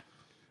like,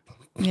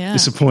 yeah.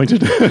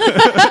 Disappointed. Because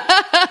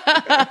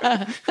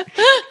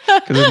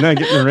there's no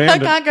getting around I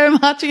can't go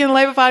marching in the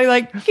Labor Party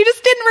like, you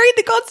just didn't read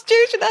the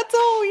Constitution, that's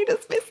all. You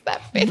just missed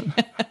that bit.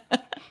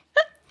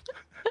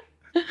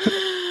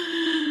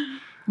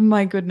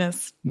 My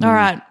goodness. All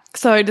right.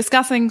 So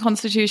discussing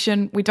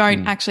Constitution, we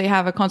don't actually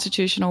have a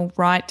constitutional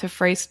right to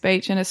free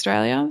speech in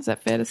Australia. Is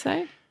that fair to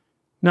say?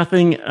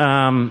 Nothing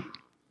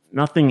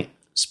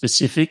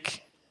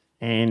specific.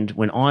 And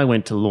when I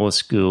went to law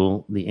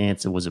school, the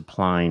answer was a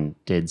plain,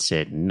 dead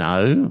set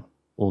no.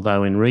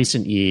 Although in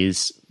recent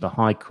years, the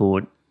High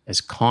Court has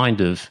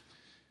kind of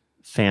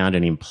found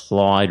an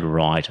implied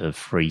right of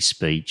free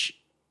speech,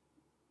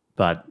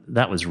 but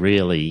that was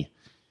really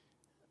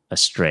a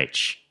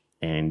stretch,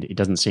 and it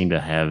doesn't seem to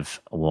have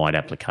a wide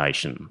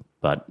application.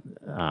 But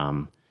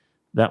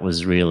that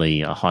was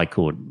really a High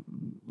Court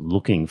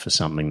looking for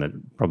something that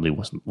probably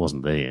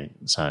wasn't there.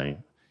 So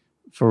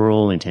for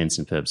all intents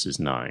and purposes,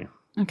 no.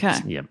 Okay.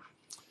 Yep.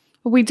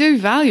 Well, we do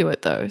value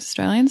it though,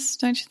 Australians,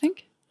 don't you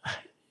think?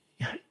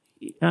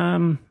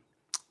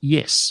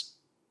 Yes,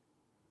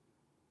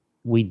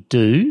 we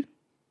do.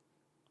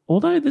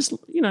 Although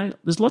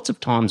there's lots of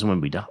times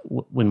when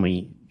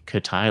we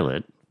curtail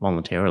it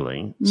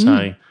voluntarily.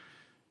 So,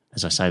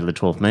 as I say to the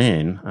 12th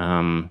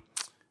man,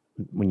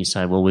 when you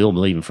say, well, we all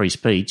believe in free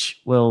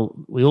speech, well,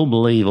 we all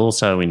believe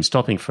also in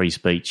stopping free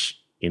speech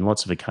in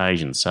lots of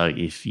occasions. So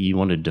if you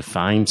want to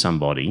defame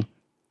somebody,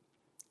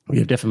 we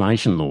have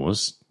defamation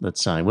laws that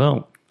say,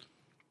 well,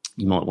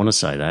 you might want to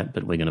say that,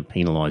 but we're going to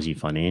penalise you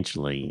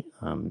financially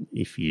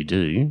if you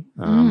do.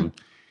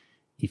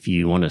 If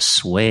you want to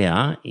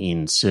swear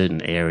in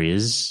certain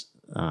areas,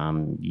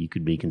 you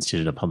could be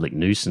considered a public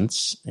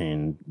nuisance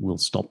and we'll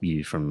stop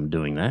you from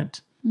doing that.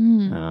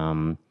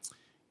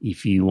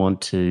 If you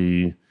want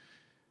to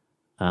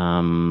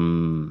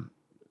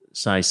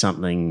say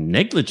something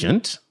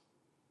negligent,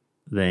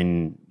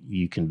 then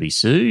you can be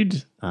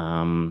sued.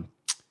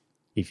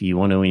 If you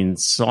want to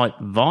incite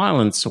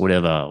violence or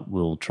whatever,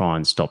 we'll try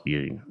and stop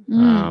you.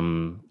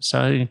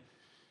 So,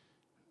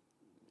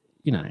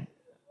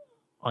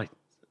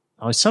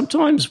 I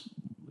sometimes,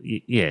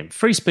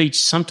 free speech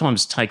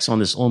sometimes takes on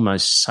this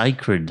almost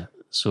sacred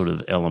sort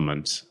of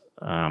element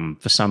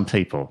for some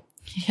people.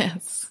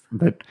 Yes.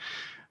 But,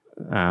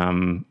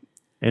 and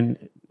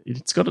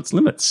it's got its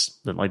limits,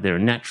 but like there are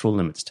natural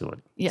limits to it.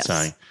 Yes.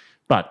 So,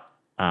 but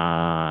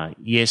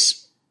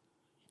yes,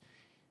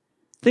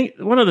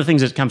 one of the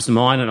things that comes to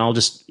mind,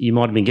 and you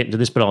might have been getting to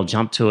this, but I'll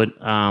jump to it.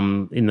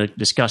 In the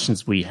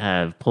discussions we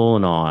have, Paul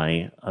and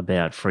I,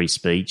 about free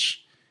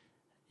speech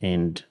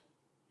and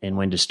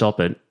when to stop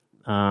it.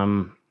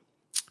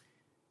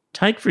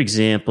 Take, for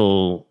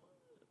example,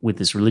 with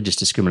this religious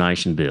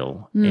discrimination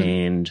bill,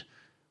 and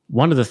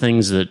one of the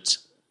things that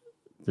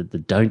the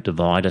Don't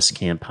Divide Us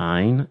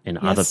campaign and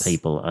other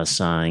people are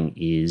saying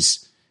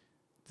is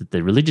that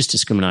the religious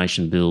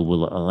discrimination bill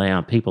will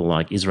allow people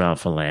like Israel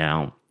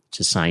Folau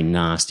to say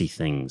nasty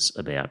things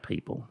about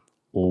people,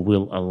 or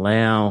will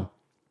allow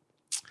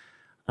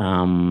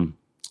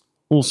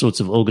all sorts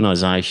of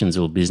organisations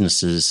or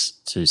businesses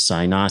to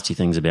say nasty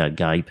things about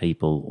gay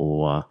people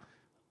or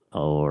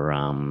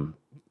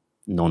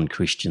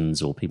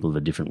non-Christians or people of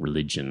a different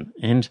religion.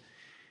 And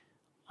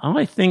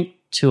I think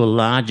to a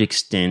large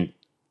extent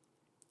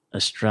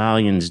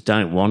Australians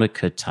don't want to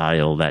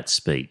curtail that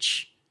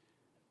speech.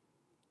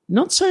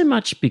 Not so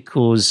much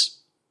because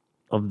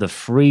of the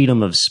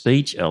freedom of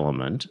speech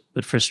element,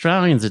 but for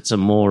Australians it's a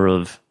more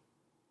of,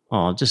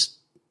 just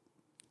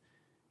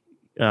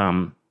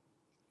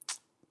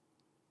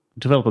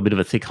develop a bit of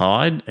a thick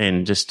hide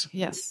and just,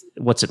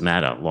 what's it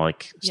matter?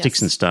 Like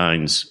sticks and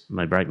stones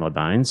may break my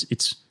bones.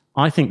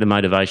 I think the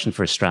motivation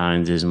for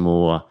Australians is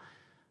more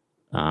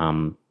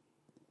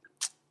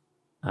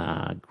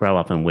grow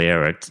up and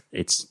wear it.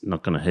 It's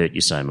not going to hurt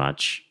you so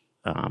much.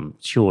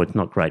 Sure, it's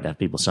not great to have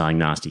people saying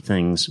nasty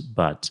things,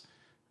 but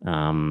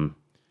don't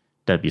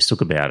be a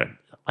sook about it.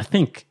 I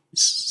think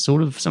it's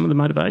sort of some of the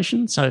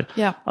motivation. So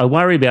I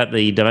worry about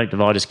the Don't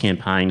Divide Us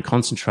campaign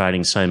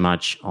concentrating so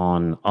much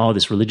on,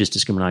 this religious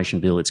discrimination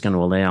bill, it's going to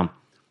allow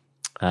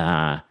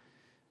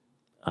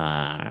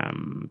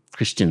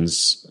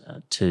Christians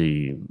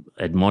to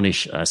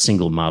admonish a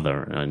single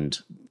mother and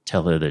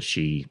tell her that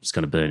she's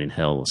going to burn in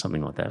hell or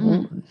something like that.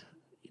 Well,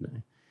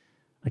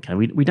 okay,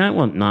 we don't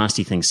want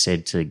nasty things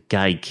said to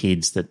gay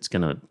kids that's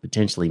going to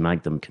potentially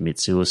make them commit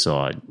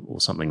suicide or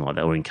something like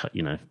that, or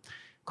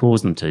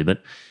cause them to.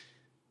 But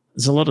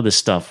there's a lot of this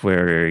stuff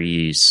where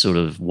you sort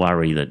of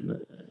worry that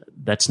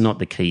that's not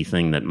the key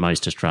thing that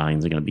most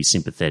Australians are going to be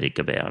sympathetic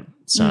about.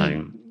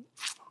 So,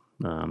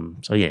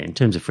 in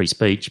terms of free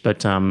speech,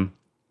 but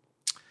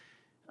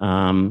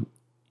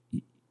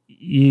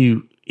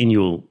you in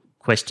your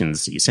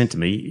questions that you sent to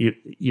me,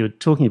 you're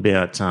talking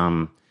about.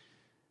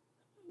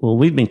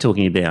 We've been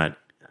talking about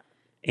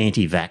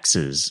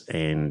anti-vaxxers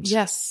and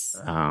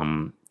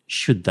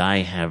should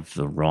they have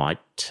the right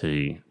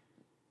to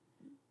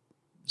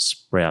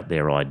sprout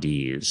their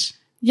ideas?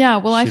 Yeah,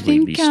 well, I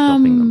think we be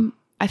stopping them?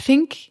 I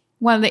think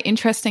one of the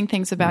interesting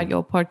things about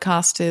your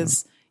podcast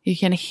is you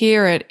can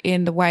hear it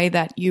in the way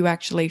that you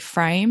actually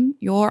frame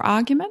your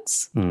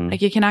arguments.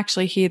 Like you can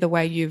actually hear the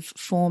way you've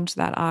formed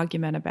that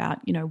argument about,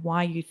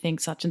 why you think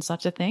such and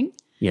such a thing.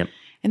 Yep.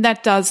 And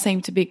that does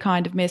seem to be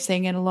kind of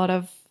missing in a lot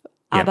of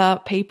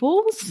other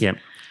people's. Yep.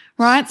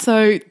 Right.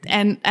 So,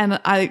 and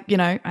I,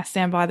 I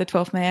stand by the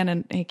 12th man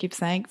and he keeps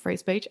saying free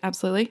speech.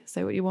 Absolutely.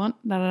 Say what you want.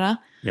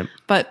 Yep.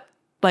 But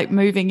like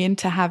moving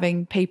into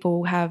having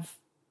people have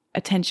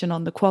attention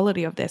on the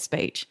quality of their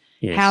speech,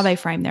 how they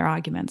frame their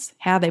arguments,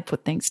 how they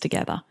put things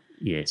together.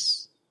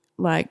 Yes.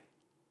 Like,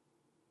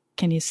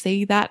 can you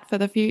see that for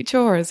the future,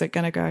 or is it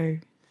going to go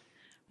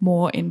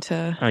more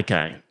into?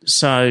 Okay.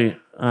 So,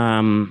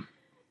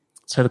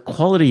 so the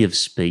quality of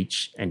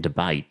speech and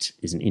debate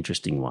is an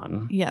interesting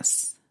one.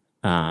 Yes.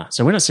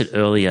 So when I said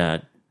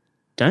earlier,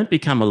 don't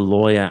become a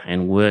lawyer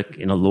and work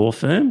in a law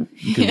firm.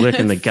 You could work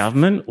in the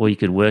government or you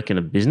could work in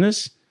a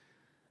business.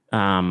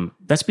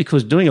 That's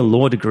because doing a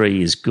law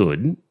degree is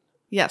good.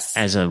 Yes.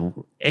 As an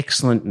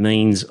excellent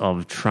means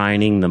of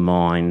training the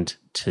mind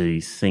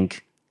to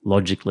think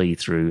logically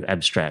through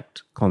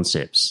abstract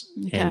concepts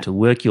and to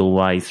work your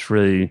way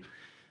through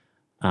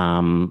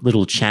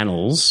little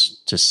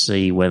channels to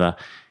see whether,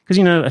 because,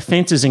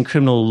 offences in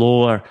criminal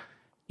law,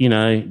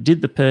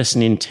 did the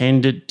person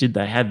intend it? Did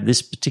they have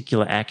this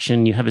particular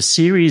action? You have a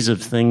series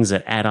of things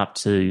that add up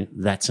to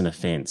that's an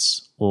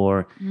offence.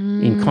 Or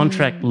in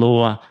contract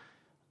law,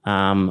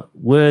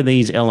 were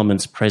these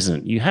elements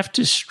present? You have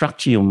to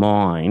structure your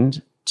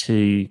mind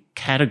to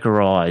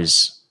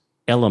categorise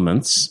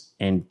elements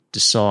and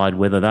decide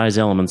whether those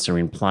elements are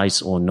in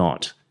place or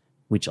not,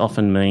 which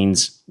often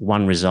means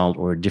one result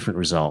or a different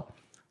result.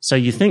 So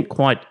you think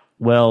quite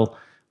well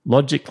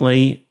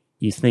logically,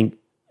 you think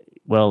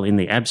well in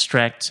the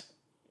abstract,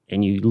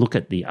 and you look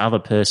at the other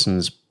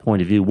person's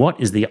point of view.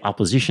 What is the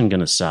opposition going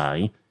to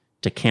say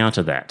to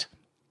counter that?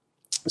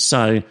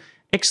 So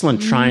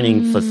excellent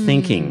training for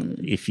thinking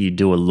if you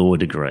do a law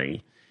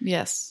degree.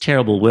 Yes.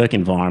 Terrible work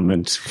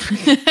environment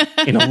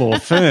in a law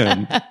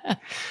firm.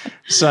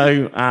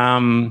 So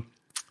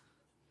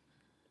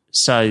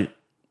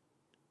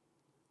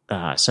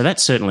that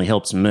certainly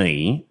helps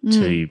me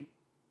to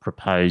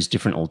propose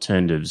different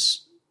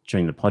alternatives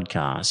during the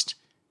podcast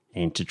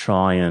and to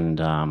try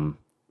and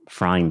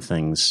frame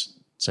things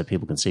so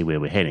people can see where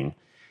we're heading.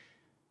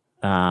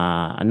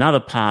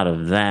 Another part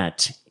of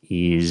that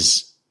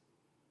is,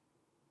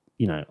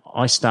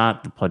 I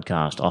start the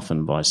podcast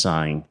often by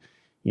saying,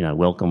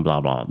 welcome,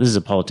 blah, blah. This is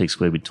a politics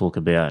where we talk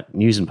about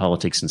news and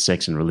politics and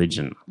sex and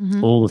religion,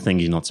 all the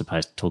things you're not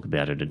supposed to talk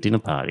about at a dinner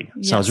party.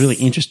 Yes. So I was really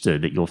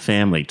interested that your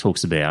family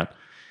talked about,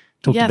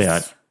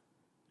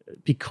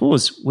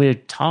 because we're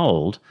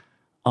told,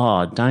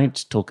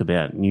 don't talk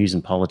about news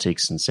and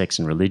politics and sex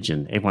and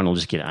religion. Everyone will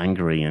just get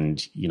angry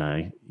and,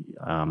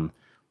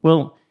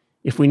 well,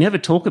 if we never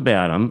talk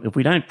about them, if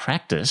we don't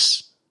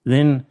practice,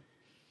 then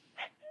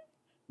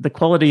the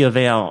quality of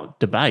our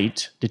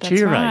debate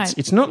deteriorates. Right.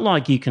 It's not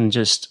like you can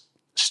just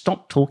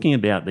stop talking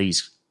about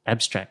these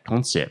abstract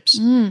concepts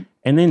and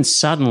then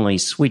suddenly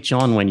switch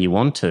on when you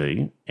want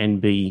to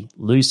and be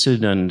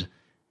lucid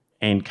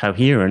and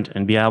coherent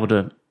and be able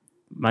to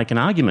make an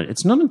argument.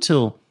 It's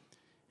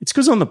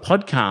because on the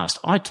podcast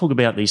I talk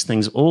about these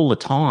things all the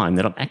time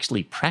that I've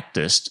actually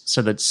practiced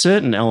so that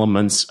certain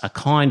elements are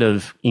kind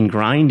of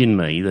ingrained in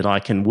me that I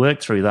can work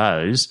through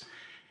those.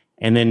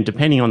 And then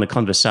depending on the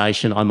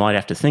conversation, I might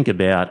have to think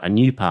about a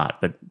new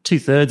part. But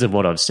 2/3 of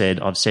what I've said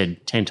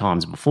 10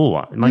 times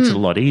before. It makes it a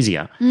lot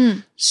easier.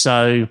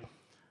 So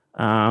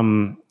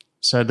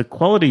the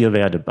quality of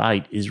our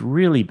debate is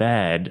really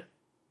bad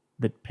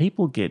that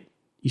people get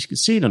 – you can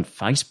see it on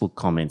Facebook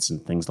comments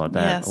and things like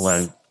that,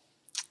 although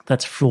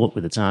that's fraught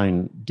with its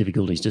own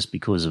difficulties just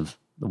because of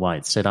the way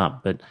it's set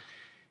up. But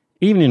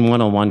even in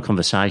one-on-one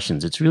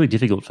conversations, it's really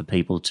difficult for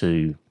people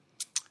to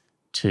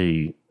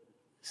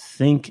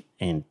think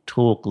and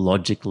talk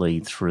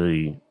logically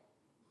through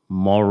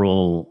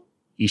moral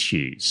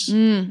issues.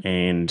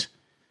 And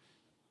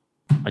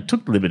I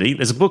took the liberty.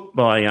 There's a book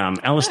by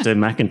Alistair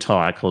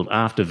McIntyre called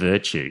After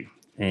Virtue,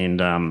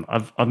 and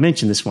I've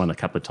mentioned this one a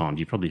couple of times.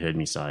 You probably heard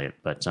me say it,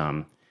 but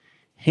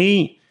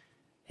he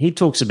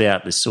talks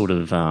about this sort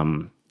of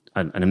an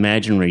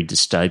imaginary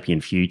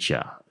dystopian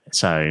future.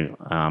 So,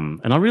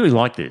 and I really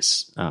like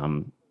this.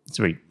 It's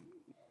very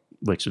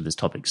works with this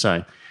topic.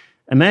 So,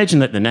 imagine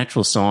that the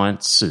natural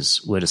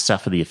sciences were to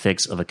suffer the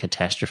effects of a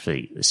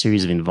catastrophe. A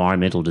series of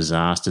environmental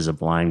disasters are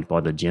blamed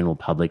by the general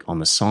public on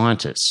the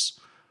scientists.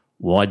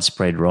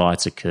 Widespread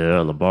riots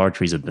occur,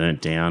 laboratories are burnt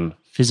down,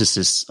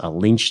 physicists are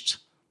lynched,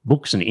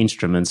 books and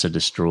instruments are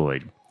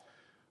destroyed.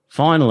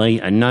 Finally,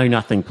 a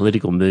know-nothing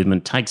political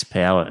movement takes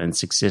power and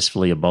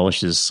successfully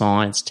abolishes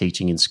science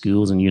teaching in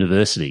schools and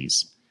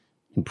universities,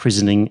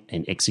 imprisoning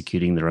and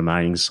executing the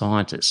remaining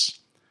scientists.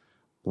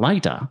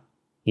 Later,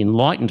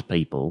 enlightened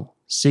people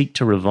seek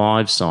to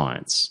revive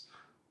science,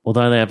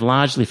 although they have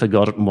largely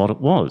forgotten what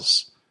it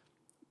was.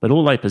 But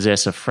all they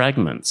possess are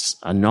fragments,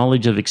 a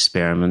knowledge of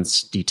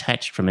experiments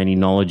detached from any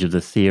knowledge of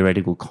the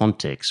theoretical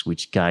context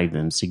which gave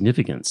them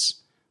significance.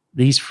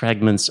 These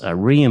fragments are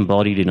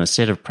re-embodied in a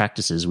set of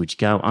practices which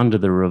go under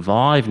the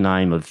revived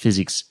name of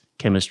physics,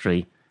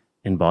 chemistry,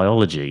 and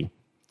biology,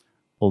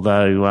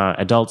 although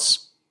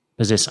adults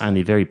possess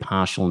only very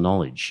partial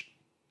knowledge.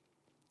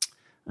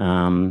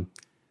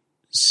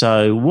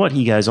 So what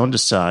he goes on to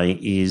say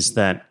is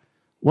that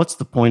what's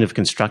the point of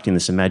constructing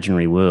this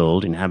imaginary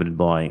world inhabited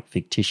by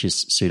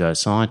fictitious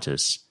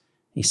pseudoscientists?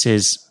 He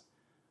says,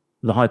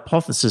 the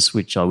hypothesis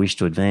which I wish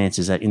to advance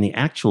is that in the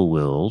actual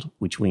world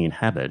which we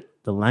inhabit,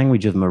 the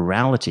language of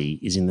morality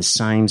is in the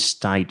same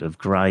state of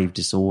grave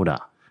disorder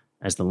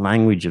as the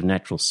language of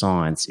natural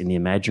science in the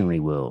imaginary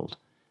world.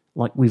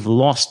 Like we've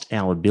lost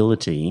our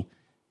ability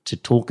to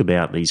talk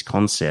about these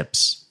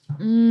concepts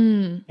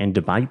and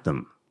debate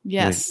them.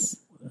 Yes.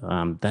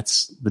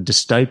 That's the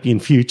dystopian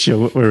future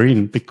we're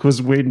in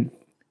because we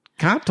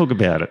can't talk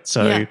about it.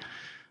 So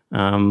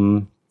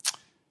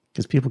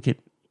because people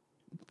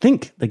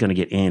think they're going to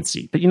get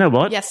antsy. But you know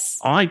what? Yes.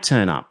 I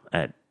turn up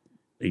at,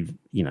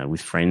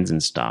 with friends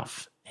and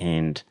stuff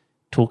and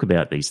talk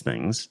about these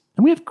things,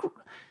 and we have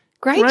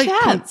great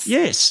chats.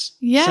 Yes.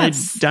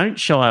 Yes. So don't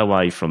shy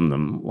away from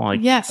them. Like,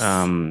 yes.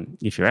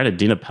 If you're at a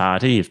dinner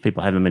party, if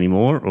people have them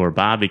anymore, or a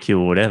barbecue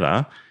or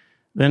whatever,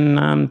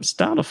 then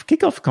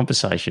kick off a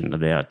conversation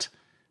about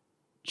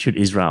should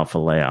Israel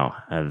Folau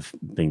have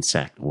been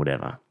sacked or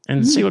whatever,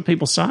 and see what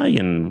people say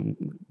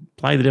and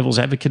play the devil's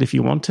advocate if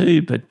you want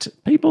to, but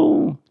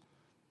people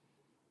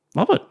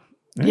love it.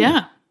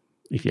 Yeah.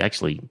 If you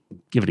actually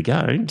give it a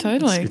go.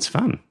 Totally. It's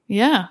fun.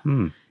 Yeah.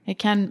 It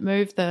can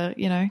move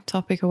the,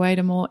 topic away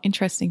to more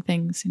interesting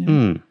things,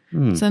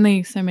 There's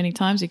only so many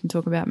times you can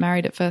talk about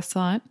Married at First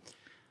Sight.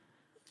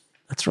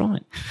 That's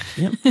right.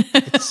 Yep.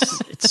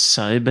 it's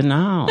so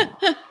banal.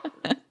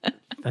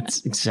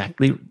 That's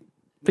exactly.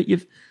 But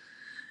you've.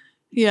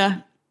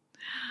 Yeah.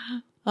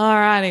 All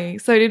righty.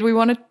 So did you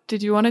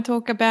want to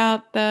talk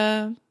about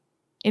the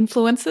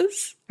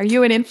influencers? Are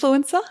you an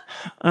influencer?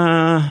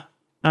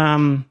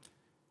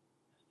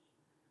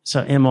 So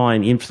am I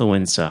an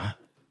influencer?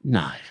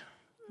 No.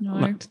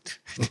 No.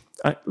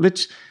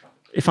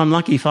 If I'm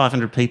lucky,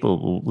 500 people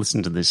will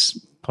listen to this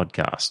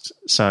podcast.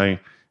 So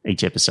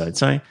each episode.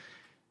 So,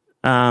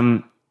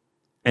 and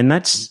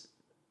that's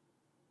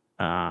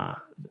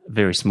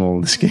very small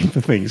in the scheme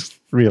of things,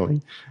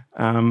 really.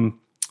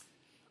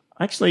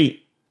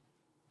 Actually,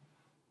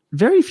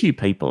 very few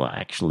people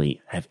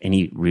actually have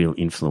any real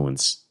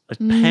influence.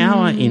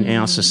 Power in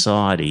our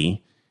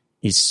society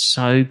is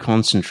so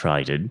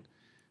concentrated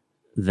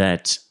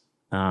that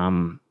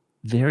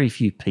very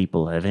few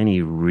people have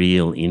any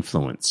real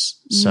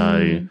influence.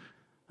 So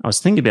I was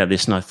thinking about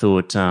this and I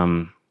thought,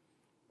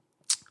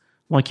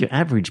 like your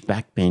average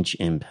backbench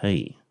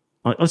MP,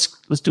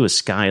 let's do a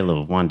scale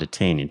of 1 to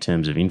 10 in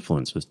terms of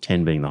influence, with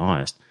 10 being the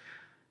highest.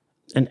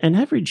 An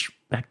average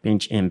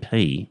backbench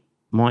MP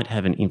might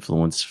have an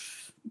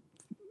influence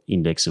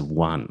index of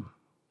 1,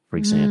 for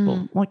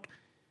example. Like,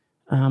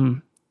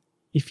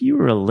 if you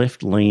were a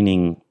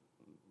left-leaning,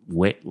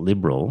 wet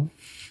liberal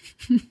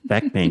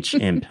backbench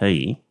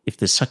MP, if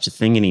there's such a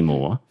thing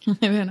anymore,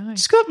 never know.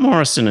 Scott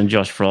Morrison and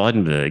Josh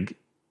Frydenberg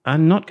are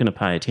not going to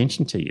pay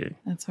attention to you.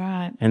 That's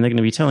right. And they're going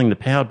to be telling the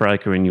power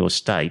broker in your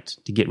state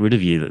to get rid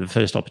of you at the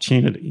first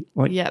opportunity.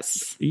 Like,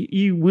 yes.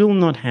 You will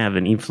not have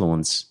an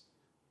influence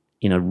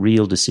in a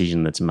real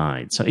decision that's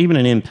made. So even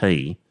an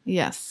MP,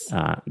 yes,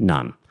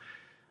 none.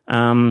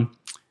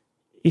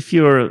 If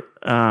you're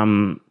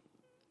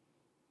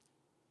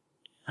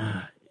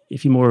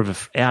more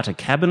of an outer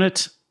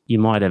cabinet, you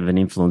might have an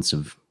influence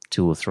of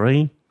 2 or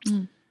 3.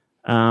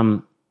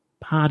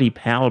 Party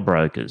power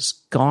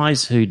brokers,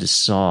 guys who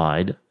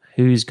decide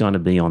who's going to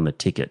be on the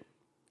ticket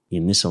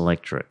in this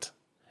electorate,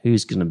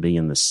 who's going to be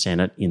in the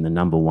Senate in the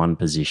number 1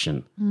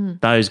 position.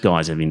 Those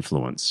guys have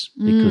influence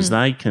because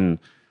they can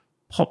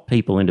pop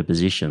people into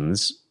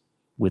positions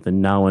with a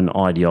known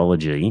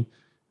ideology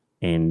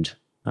and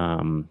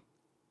knowing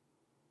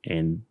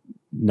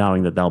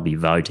that they'll be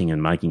voting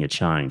and making a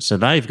change. So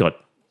they've got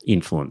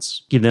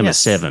influence. Give them a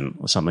 7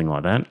 or something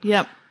like that.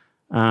 Yep.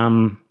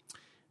 The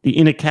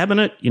inner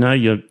cabinet,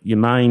 your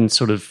main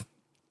sort of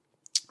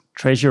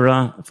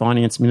treasurer,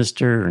 finance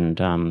minister, and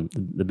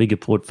the bigger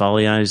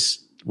portfolios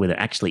where they're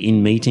actually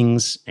in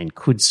meetings and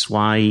could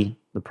sway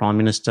the prime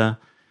minister.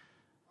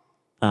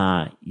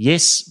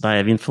 Yes, they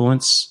have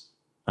influence.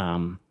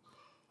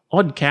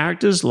 Odd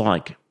characters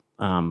like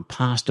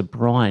Pastor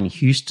Brian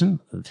Houston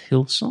of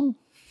Hillsong,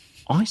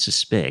 I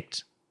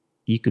suspect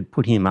you could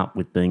put him up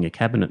with being a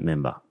cabinet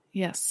member.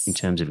 Yes. In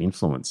terms of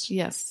influence.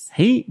 Yes.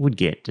 He would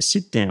get to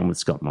sit down with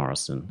Scott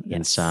Morrison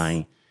and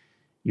say,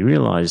 you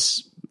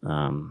realise,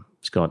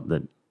 Scott,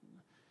 that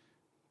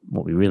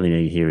what we really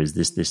need here is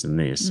this, this and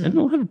this. And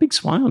it'll have a big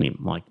sway on him.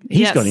 Like,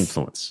 he's got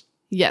influence.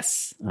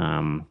 Yes.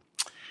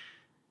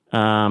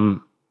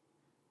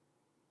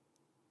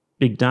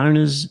 Big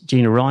donors,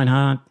 Gina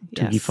Reinhardt,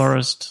 Twiggy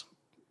Forrest,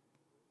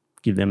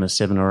 give them a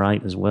 7 or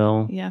 8 as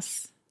well.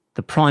 Yes.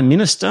 The Prime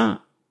Minister,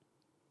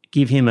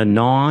 give him a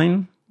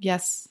 9.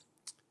 Yes.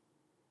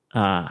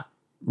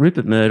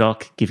 Rupert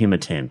Murdoch, give him a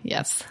 10.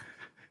 Yes.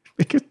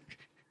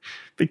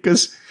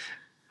 because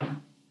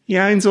he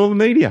owns all the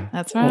media.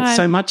 That's right.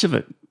 So much of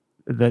it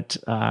that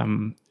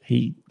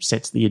he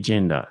sets the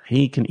agenda.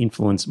 He can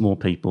influence more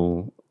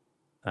people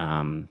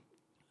and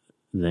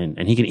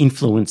he can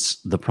influence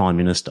the Prime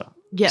Minister.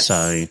 Yes.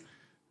 So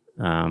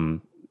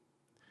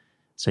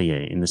yeah,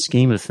 in the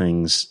scheme of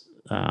things,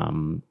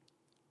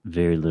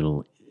 very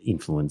little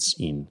influence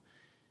in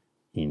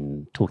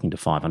talking to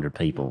 500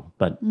 people.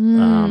 But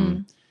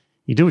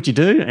you do what you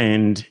do,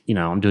 and,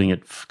 I'm doing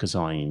it because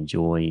I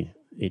enjoy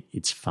it.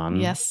 It's fun.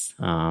 Yes.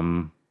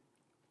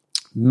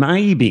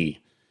 Maybe,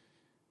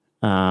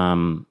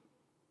 well,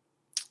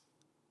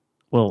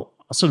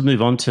 I'll sort of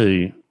move on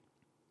to,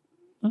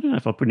 I don't know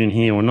if I put it in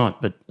here or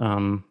not, but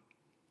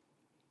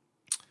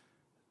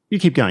you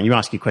keep going. You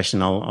ask your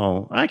question.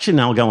 I'll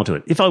go on to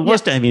it. If I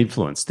was to have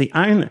influence,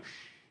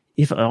 if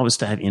if I was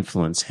to have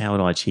influence, how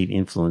would I achieve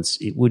influence?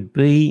 It would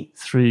be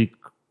through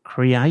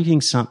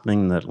creating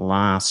something that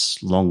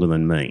lasts longer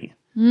than me.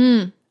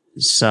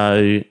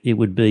 So it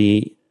would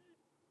be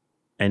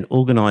an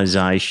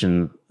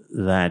organisation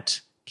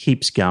that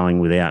keeps going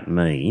without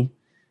me,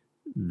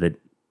 that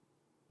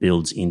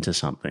builds into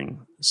something.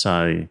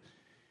 So,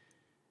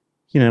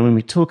 when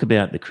we talk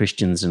about the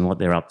Christians and what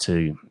they're up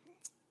to,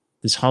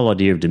 this whole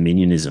idea of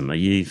dominionism, are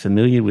you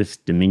familiar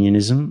with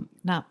dominionism?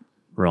 No.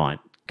 Right.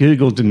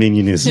 Google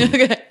dominionism.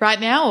 Okay. Right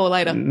now or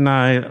later?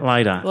 No,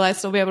 later. Will I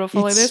still be able to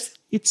follow this?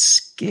 It's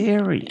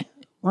scary.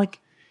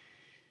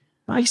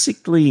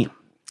 Basically,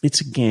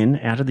 it's again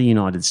out of the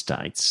United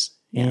States,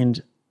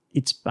 and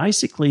it's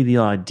basically the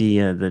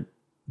idea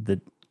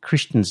that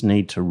Christians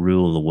need to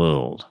rule the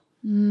world.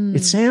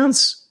 It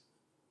sounds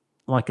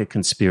like a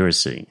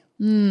conspiracy,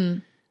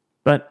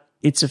 but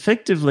it's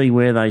effectively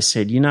where they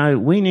said,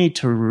 we need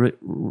to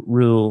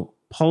rule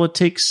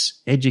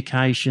politics,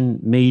 education,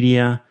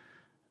 media,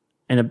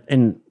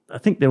 and I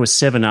think there were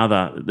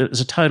there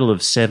was a total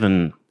of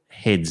 7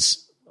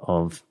 heads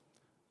of,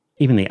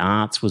 even the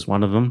arts was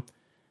one of them.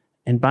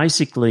 And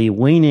basically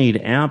we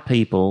need our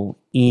people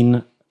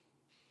in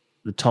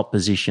the top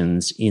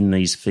positions in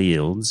these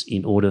fields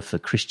in order for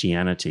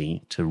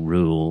Christianity to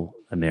rule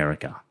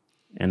America.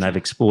 And they've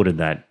exported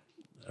that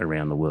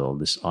around the world,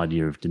 this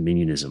idea of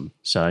dominionism.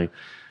 So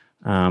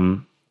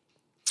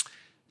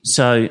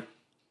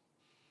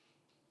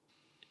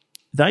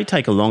they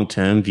take a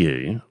long-term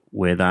view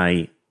where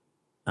they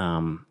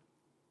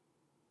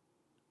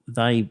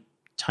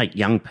take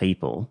young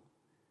people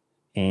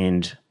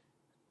and,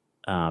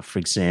 for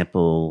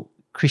example,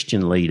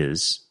 Christian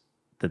leaders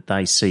that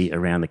they see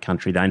around the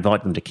country, they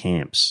invite them to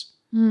camps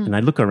and they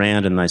look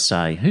around and they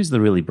say, who's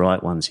the really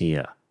bright ones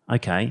here?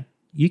 Okay,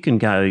 you can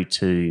go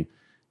to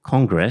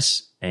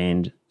Congress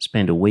and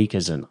spend a week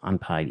as an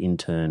unpaid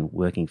intern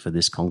working for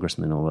this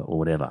congressman or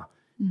whatever.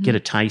 Get a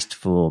taste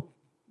for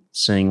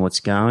seeing what's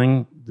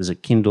going. There's a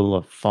kindle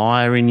of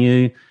fire in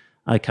you.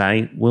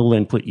 Okay, we'll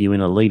then put you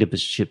in a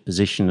leadership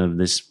position of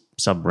this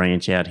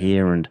sub-branch out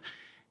here,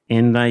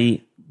 and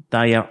they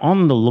are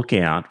on the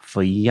lookout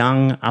for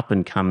young,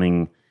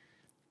 up-and-coming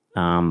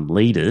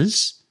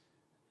leaders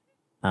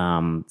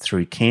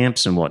through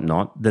camps and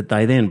whatnot that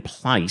they then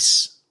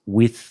place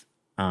with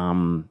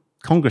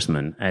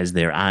congressmen as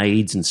their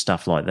aides and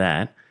stuff like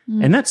that.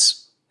 And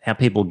that's how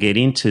people get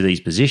into these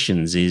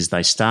positions, is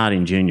they start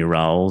in junior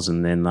roles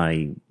and then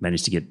they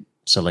manage to get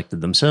selected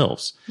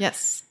themselves.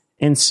 Yes.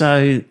 And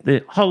so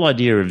the whole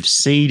idea of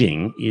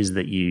seeding is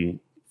that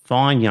you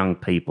find young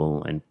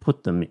people and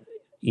put them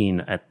in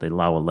at the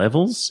lower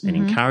levels and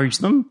encourage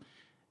them,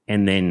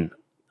 and then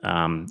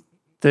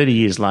 30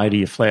 years later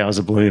your flowers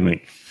are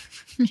blooming.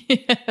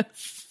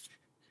 Yes.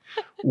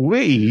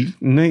 We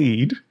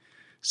need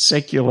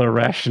secular,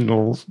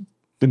 rational,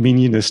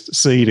 dominionist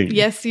seeding.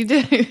 Yes, you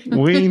do.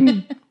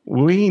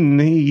 We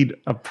need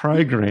a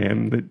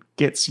program that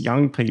gets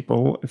young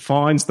people,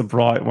 finds the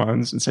bright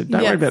ones and said,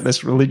 don't worry about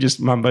this religious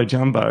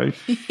mumbo-jumbo.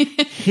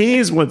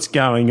 Here's what's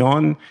going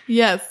on.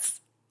 Yes.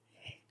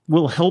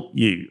 We'll help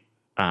you.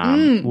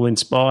 We'll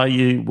inspire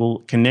you.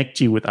 We'll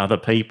connect you with other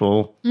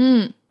people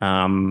and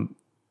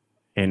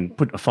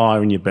put a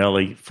fire in your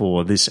belly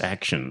for this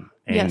action.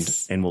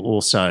 And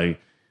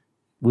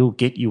we'll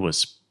get you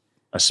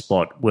a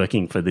spot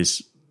working for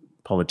this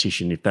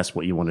politician if that's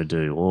what you want to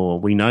do, or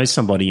we know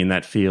somebody in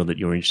that field that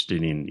you're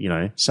interested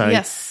in, So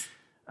yes.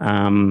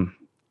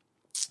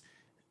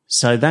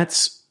 So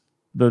that's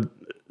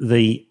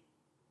the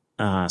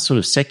sort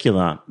of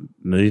secular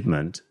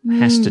movement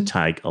has to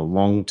take a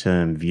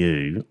long-term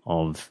view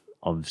of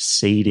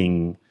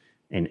seeding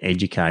and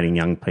educating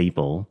young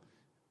people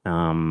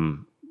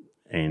and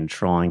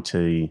trying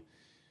to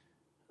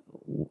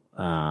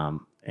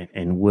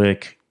and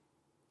work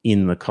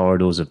in the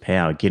corridors of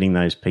power, getting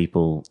those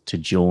people to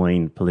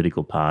join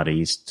political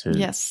parties to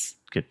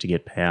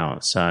get power.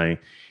 So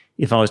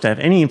if I was to have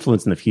any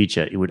influence in the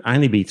future, it would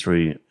only be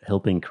through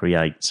helping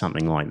create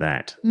something like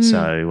that.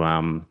 So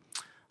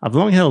I've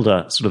long held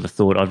a sort of a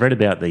thought. I've read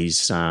about these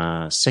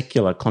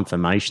secular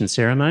confirmation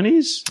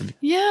ceremonies.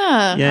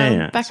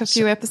 Back a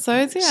few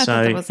episodes. I thought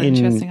that was an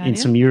interesting idea. In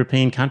some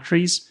European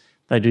countries,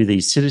 they do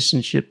these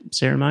citizenship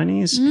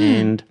ceremonies,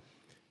 and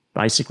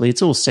basically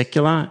it's all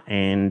secular,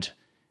 and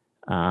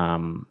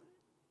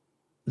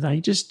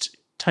they just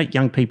take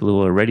young people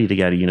who are ready to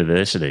go to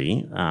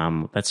university,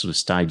 that sort of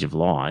stage of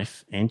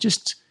life, and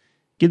just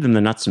give them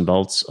the nuts and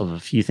bolts of a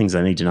few things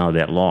they need to know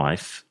about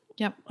life.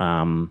 Yep.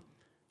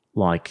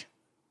 Like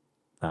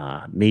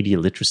media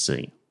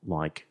literacy,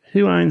 like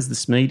who owns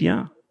this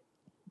media?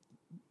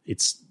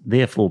 It's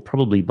therefore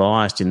probably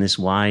biased in this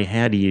way.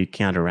 How do you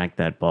counteract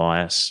that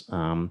bias?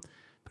 But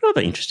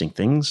other interesting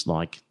things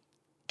like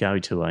go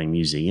to a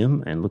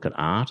museum and look at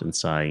art and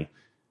say,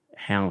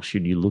 how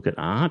should you look at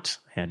art?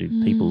 How do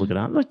people look at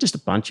art? Like just a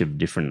bunch of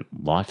different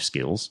life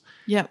skills.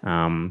 Yep.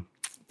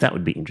 That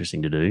would be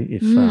interesting to do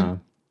if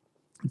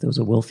there was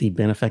a wealthy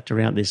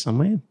benefactor out there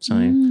somewhere. So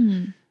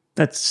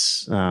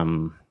that's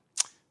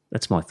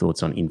my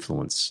thoughts on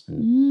influence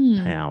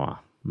and power.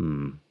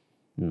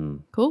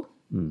 Cool.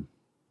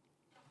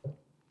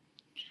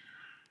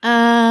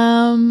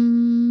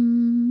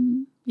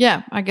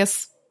 Yeah, I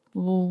guess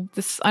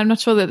I'm not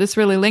sure that this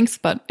really links,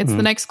 but it's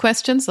the next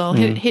question, so I'll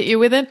hit you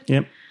with it.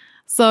 Yep.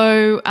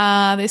 So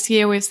this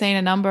year we've seen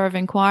a number of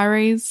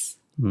inquiries.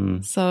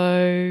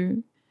 So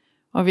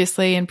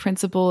obviously in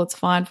principle it's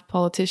fine for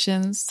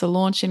politicians to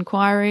launch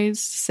inquiries,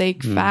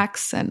 seek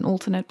facts and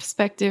alternate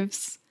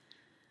perspectives.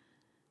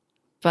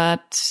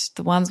 But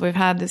the ones we've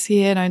had this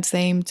year don't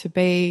seem to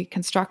be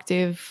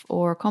constructive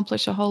or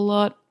accomplish a whole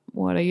lot.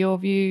 What are your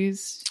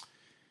views?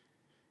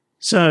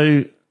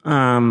 So,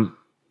 Excuse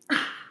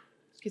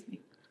me.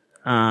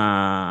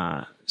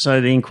 So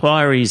the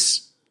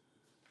inquiries,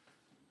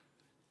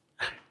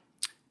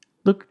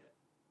 look,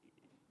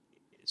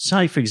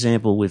 say for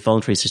example with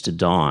voluntary assisted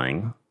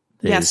dying,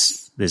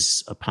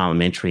 there's a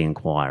parliamentary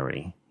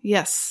inquiry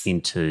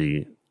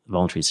into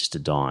voluntary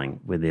assisted dying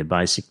where they're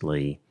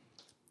basically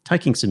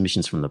taking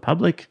submissions from the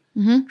public,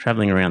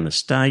 travelling around the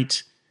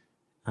state,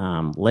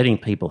 letting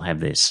people have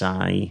their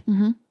say.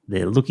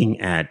 They're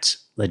looking at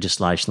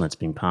legislation that's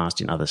been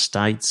passed in other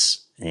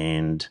states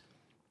and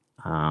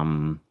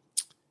then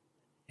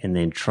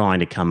trying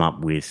to come up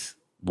with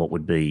what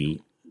would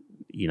be,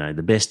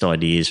 the best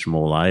ideas from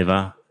all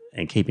over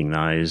and keeping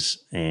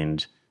those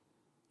and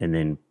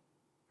then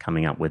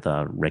coming up with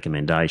a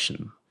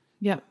recommendation.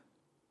 Yep.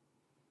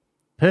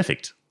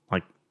 Perfect.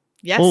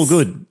 Yes. All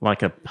good.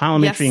 Like a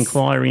parliamentary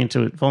inquiry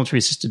into voluntary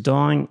assisted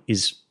dying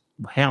is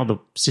how the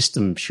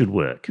system should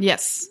work.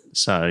 Yes.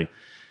 So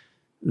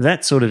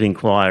that sort of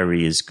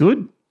inquiry is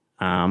good.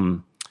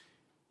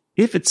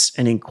 If it's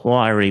an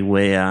inquiry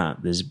where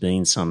there's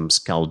been some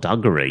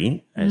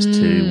skullduggery as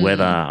to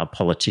whether a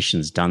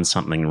politician's done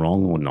something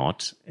wrong or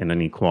not and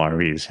an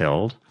inquiry is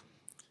held,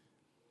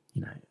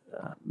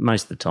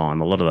 most of the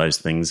time a lot of those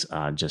things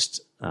are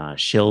just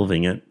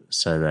shelving it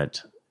so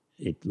that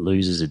it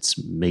loses its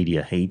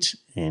media heat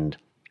and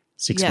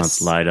 6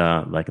 months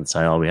later they can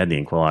say, we had the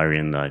inquiry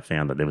and they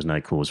found that there was no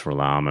cause for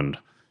alarm and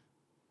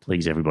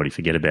please everybody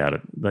forget about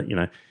it. But,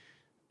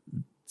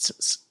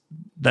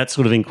 that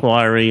sort of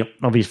inquiry,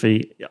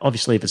 obviously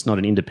if it's not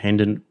an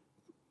independent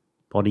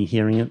body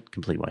hearing it,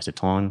 complete waste of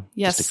time.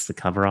 Yes. Just the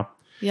cover up.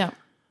 Yeah.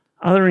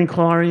 Other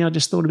inquiry, I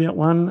just thought about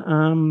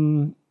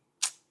one.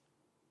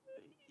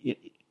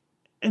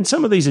 And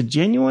some of these are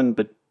genuine,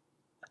 but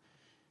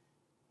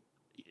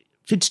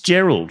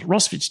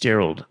Ross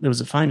Fitzgerald, there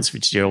was a famous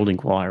Fitzgerald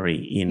inquiry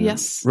in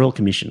Royal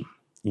Commission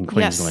in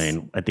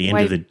Queensland at the end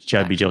of the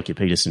Joe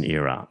Bjelke-Peterson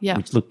era,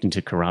 which looked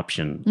into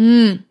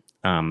corruption.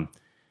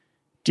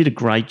 Did a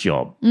great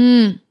job.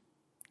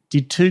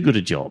 Did too good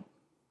a job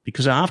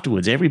because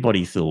afterwards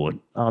everybody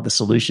thought, the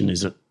solution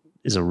is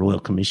a Royal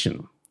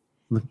Commission.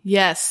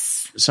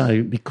 Yes.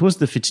 So because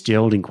the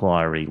Fitzgerald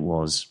inquiry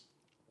was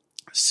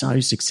so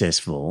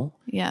successful,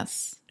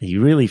 he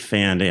really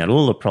found out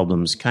all the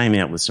problems, came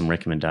out with some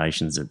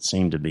recommendations that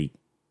seemed to be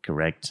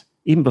correct.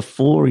 Even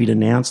before he'd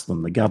announced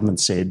them, the government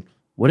said,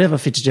 whatever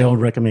Fitzgerald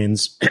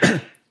recommends,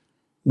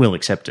 we'll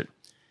accept it.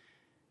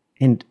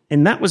 And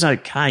that was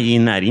okay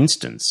in that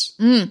instance.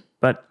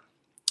 But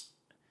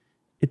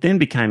it then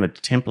became a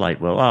template.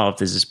 Well, if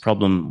there's this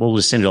problem, we'll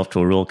just send it off to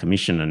a Royal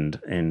Commission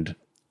and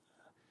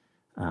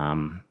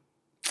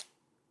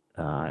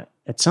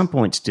at some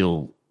point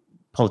still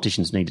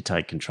politicians need to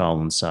take control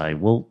and say,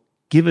 well,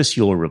 give us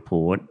your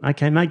report.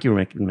 Okay, make your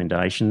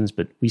recommendations,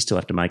 but we still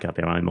have to make up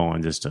our own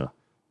minds as to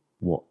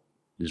what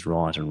is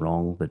right and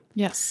wrong. But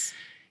it's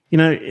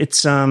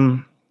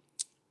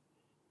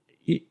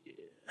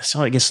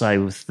so I guess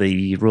with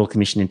the Royal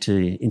Commission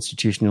into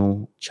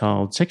institutional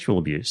child sexual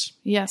abuse.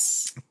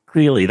 Yes.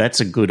 Clearly that's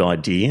a good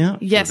idea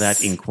for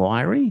that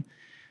inquiry.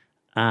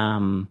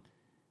 And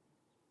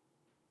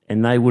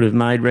they would have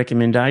made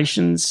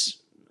recommendations.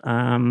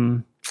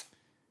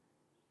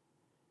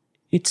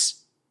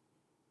 It's,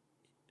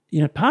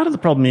 part of the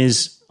problem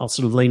is, I'll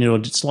sort of lean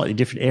into a slightly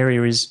different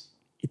area, is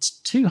it's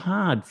too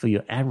hard for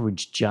your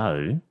average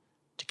Joe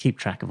to keep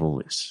track of all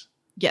this.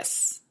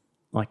 Yes.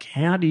 Like,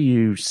 how do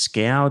you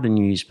scour the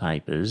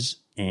newspapers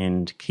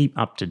and keep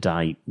up to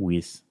date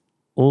with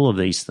all of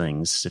these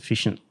things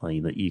sufficiently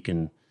that you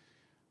can,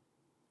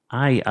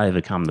 A,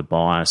 overcome the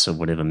bias of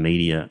whatever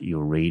media you're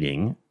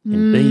reading,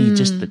 and B,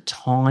 just the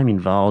time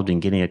involved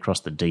in getting across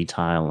the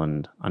detail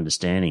and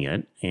understanding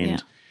it,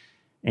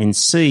 and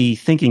C,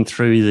 thinking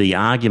through the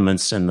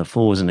arguments and the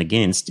fors and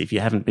against if you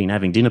haven't been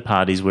having dinner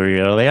parties where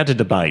you're allowed to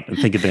debate and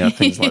think about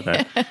things like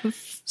that.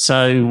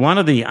 So one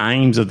of the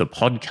aims of the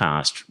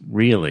podcast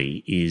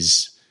really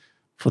is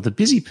for the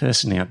busy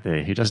person out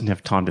there who doesn't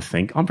have time to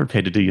think, I'm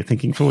prepared to do your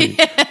thinking for you.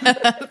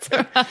 That's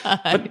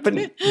right. But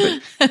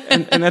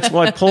and that's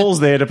why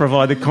Paul's there to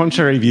provide the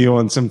contrary view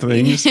on some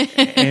things.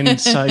 And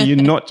so you're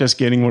not just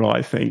getting what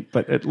I think,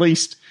 but at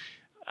least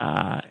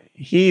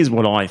here's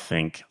what I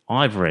think.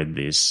 I've read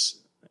this.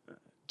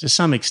 To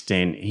some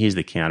extent, here's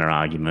the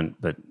counter-argument,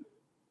 but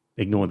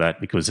ignore that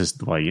because this is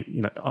the way,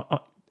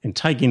 and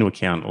take into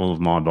account all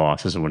of my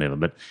biases or whatever.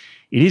 But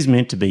it is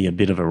meant to be a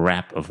bit of a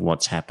wrap of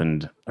what's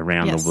happened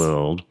around the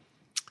world.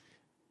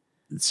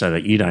 so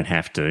that you don't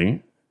have to,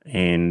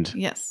 and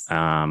Yes.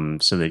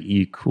 so that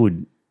you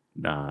could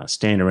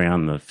stand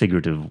around the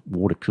figurative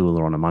water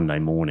cooler on a Monday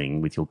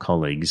morning with your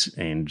colleagues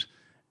and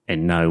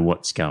know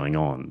what's going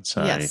on.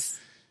 So, Yes.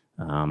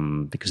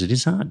 Because it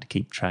is hard to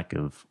keep track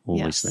of all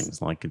Yes. these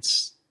things. Like,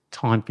 it's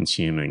time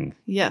consuming.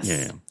 Yes.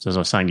 Yeah. So as I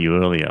was saying to you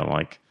earlier,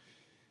 like,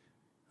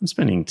 I'm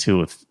spending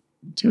 2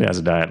 hours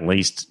a day at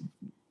least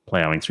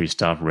ploughing through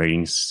stuff,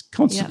 reading,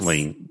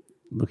 constantly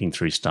looking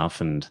through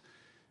stuff, and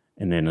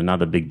then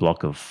another big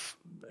block of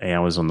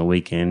hours on the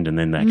weekend, and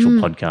then the actual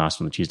podcast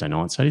on the Tuesday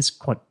night. So it's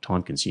quite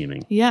time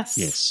consuming. Yes.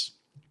 Yes.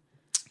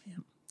 Yeah.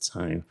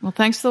 So, Well,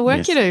 thanks for the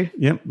work you do.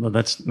 Yep. Well,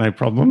 that's no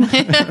problem.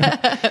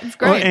 It's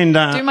great. Well, and,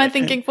 do my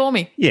thinking for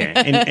me. Yeah.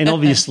 And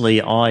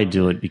obviously I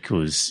do it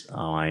because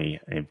I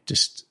am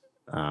just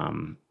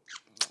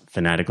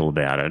fanatical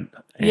about it.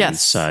 And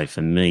Yes. so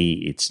for me,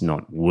 it's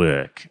not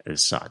work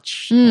as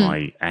such.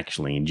 I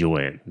actually enjoy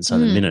it. And so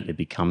the minute it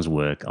becomes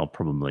work, I'll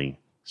probably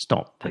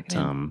stop.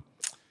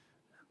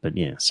 But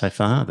yeah, so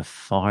far the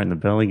fire in the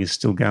belly is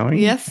still going.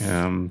 Yes.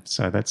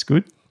 So that's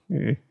good.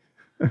 Yeah.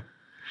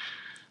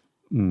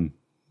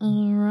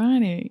 All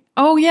righty.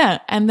 Oh, yeah.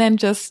 And then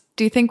just,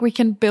 do you think we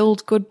can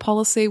build good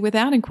policy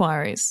without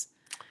inquiries?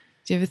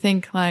 Do you ever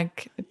think,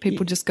 like,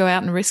 people just go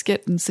out and risk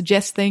it and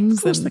suggest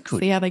things and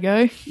see how they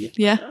go?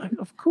 Yeah.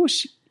 Of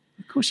course you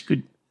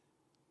could.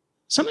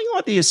 Something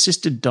like the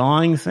assisted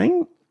dying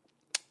thing,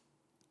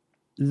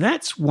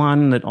 that's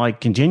one that I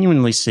can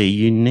genuinely see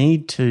you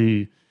need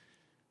to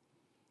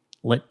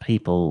let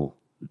people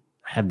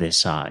have their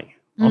say.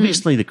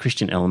 Obviously, the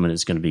Christian element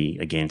is going to be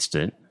against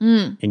it,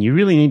 and you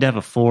really need to have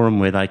a forum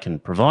where they can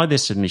provide their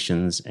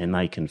submissions and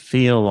they can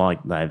feel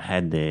like they've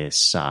had their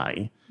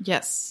say.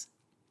 Yes.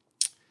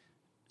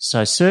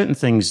 So certain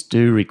things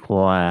do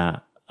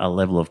require a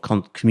level of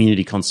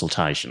community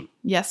consultation.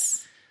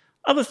 Yes.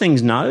 Other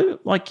things, no.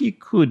 Like, you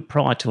could,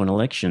 prior to an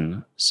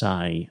election,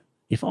 say,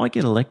 if I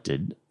get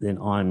elected, then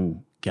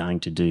I'm going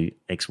to do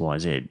X, Y,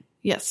 Z.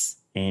 Yes.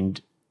 And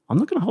I'm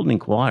not going to hold an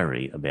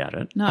inquiry about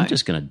it. No. I'm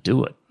just going to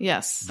do it.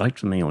 Yes. Vote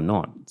for me or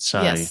not. So,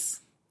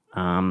 yes.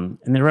 And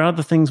there are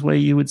other things where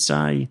you would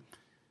say,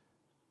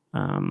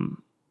 and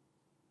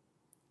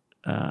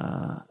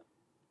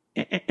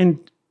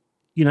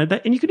you know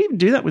that, and you could even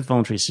do that with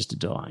voluntary assisted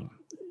dying.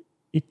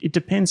 It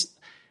depends.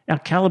 Our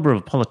calibre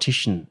of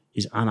politician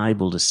is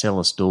unable to sell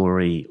a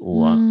story,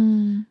 or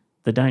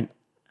they don't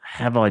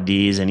have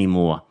ideas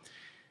anymore.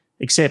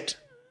 Except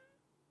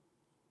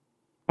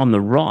on the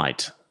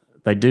right,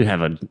 they do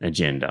have an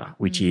agenda,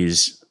 which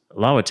is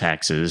lower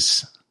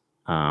taxes,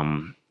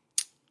 and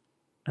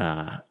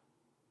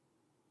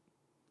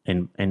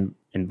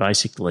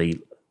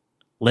basically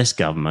less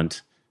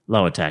government,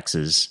 lower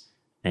taxes,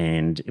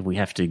 and if we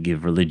have to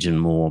give religion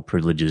more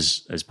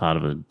privileges as part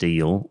of a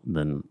deal,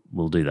 then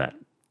we'll do that.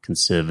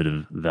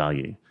 Conservative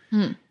value.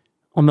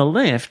 On the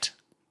left,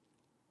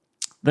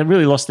 they've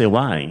really lost their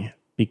way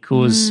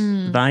because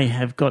they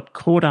have got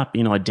caught up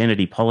in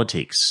identity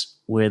politics,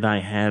 where they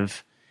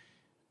have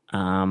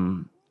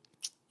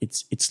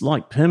it's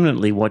like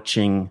permanently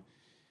watching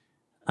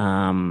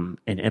an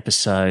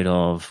episode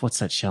of, what's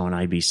that show on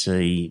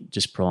ABC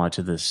just prior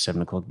to the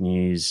 7 o'clock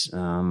news?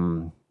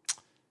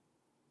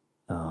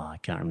 I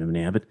can't remember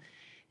now, but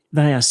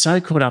they are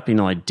so caught up in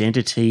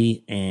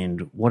identity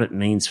and what it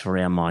means for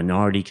our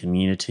minority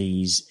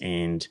communities,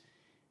 and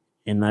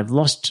they've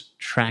lost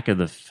track of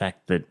the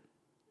fact that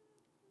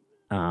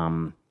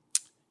the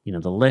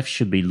left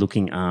should be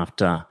looking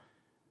after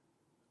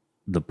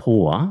the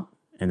poor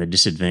and the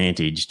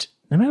disadvantaged,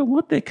 no matter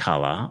what their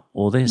colour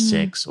or their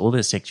sex or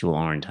their sexual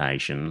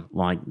orientation.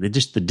 Like, they're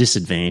just the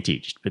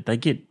disadvantaged, but they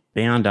get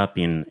bound up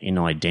in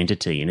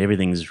identity, and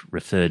everything's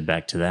referred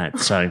back to that.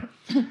 So,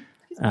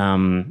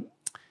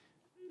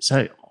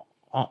 so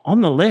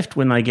on the left,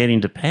 when they get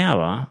into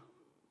power,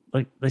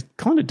 like, they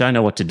kind of don't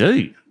know what to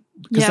do,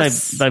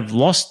 because they've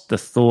lost the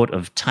thought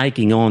of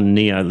taking on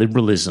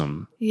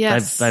neoliberalism.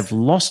 Yes. They've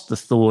lost the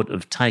thought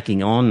of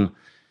taking on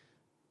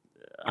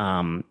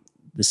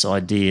this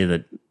idea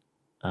that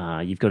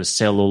you've got to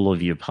sell all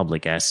of your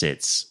public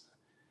assets.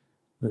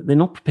 They're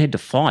not prepared to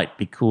fight,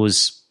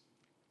 because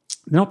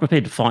they're not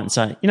prepared to fight and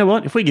say, you know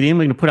what, if we get in,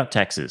 we're going to put up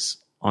taxes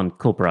on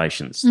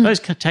corporations. Those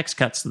tax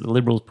cuts that the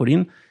Liberals put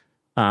in,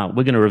 we're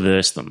going to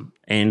reverse them,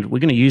 and we're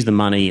going to use the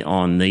money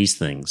on these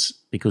things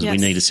because we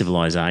need a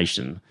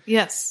civilization.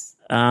 Yes.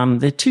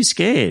 They're too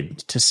scared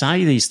to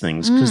say these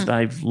things because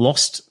they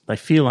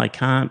feel they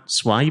can't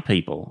sway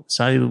people.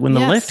 So when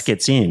the left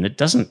gets in, it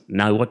doesn't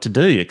know what to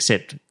do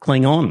except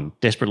cling on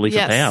desperately for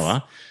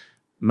power,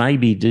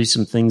 maybe do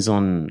some things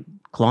on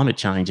climate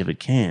change if it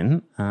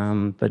can,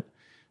 but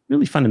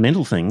really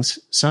fundamental things.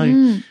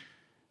 So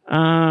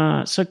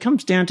so it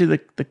comes down to the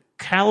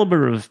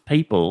calibre of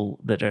people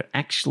that are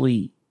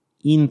actually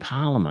in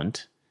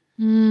Parliament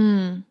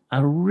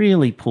are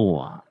really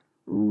poor,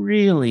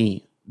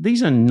 really.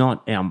 These are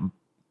not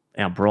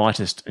our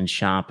brightest and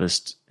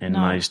sharpest and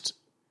most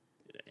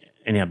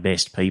and our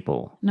best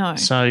people. No.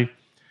 So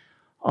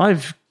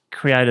I've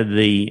created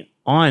the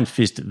iron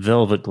fist,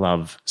 velvet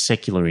glove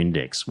secular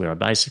index where I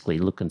basically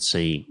look and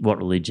see what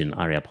religion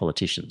are our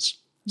politicians.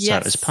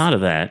 Yes. So as part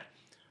of that,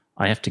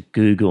 I have to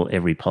Google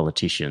every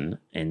politician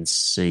and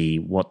see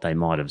what they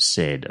might have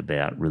said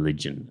about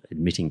religion,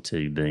 admitting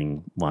to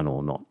being one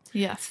or not.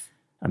 Yes.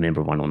 A member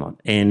of one or not.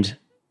 And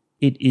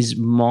it is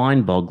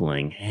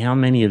mind-boggling how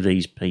many of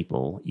these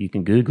people you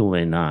can Google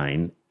their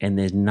name and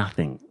there's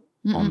nothing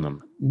on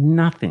them.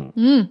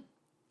 Nothing.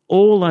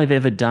 All they've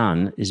ever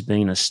done is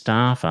been a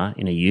staffer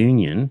in a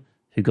union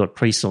who got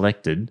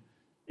pre-selected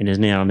and is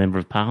now a member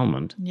of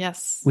parliament.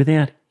 Yes.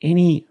 Without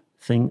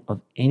anything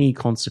of any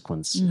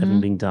consequence having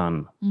been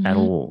done at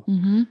all.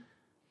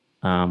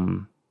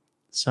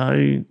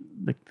 So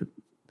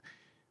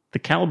the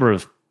calibre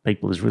of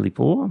people is really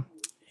poor.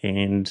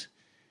 And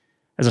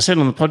as I said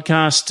on the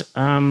podcast,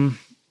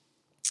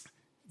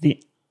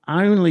 the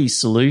only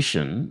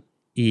solution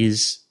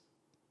is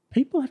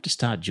people have to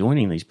start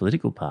joining these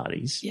political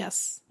parties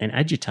and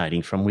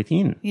agitating from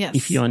within. Yes.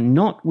 If you're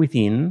not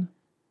within,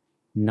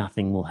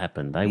 nothing will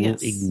happen. They will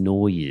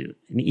ignore you.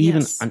 And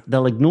even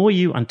they'll ignore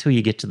you until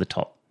you get to the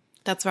top.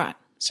 That's right.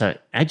 So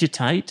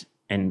agitate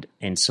and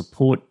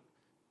support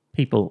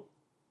people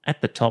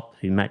at the top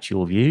who match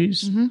your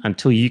views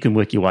until you can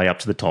work your way up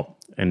to the top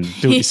and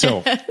do it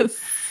yourself.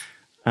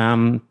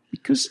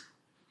 Because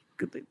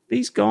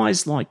these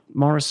guys like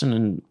Morrison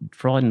and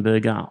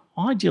Frydenberg are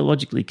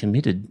ideologically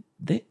committed.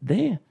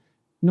 They're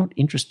not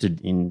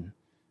interested in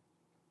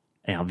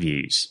our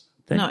views.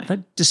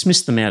 They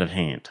dismiss them out of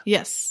hand.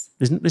 Yes.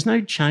 There's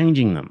no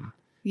changing them.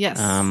 Yes.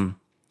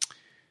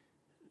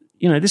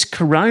 This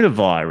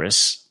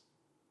coronavirus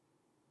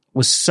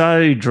was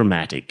so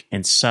dramatic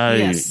and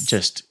so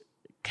just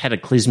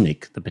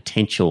cataclysmic, the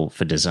potential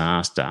for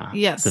disaster,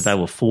 that they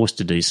were forced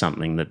to do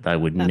something that they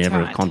would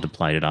never have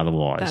contemplated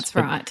otherwise. That's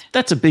but right.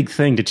 That's a big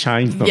thing to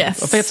change them.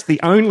 Yes. That's the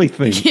only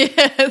thing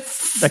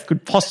that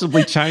could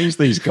possibly change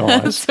these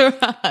guys.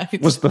 That's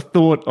right. Was the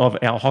thought of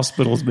our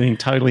hospitals being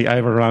totally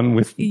overrun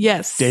with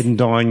dead and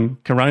dying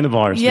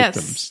coronavirus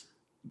victims.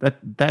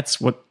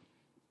 That's what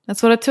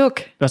it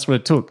took. That's what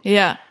it took.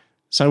 Yeah.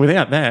 So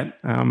without that,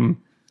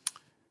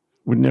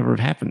 would never have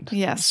happened.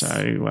 Yes.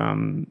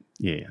 So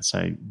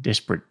so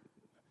desperate.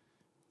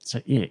 So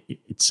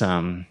it's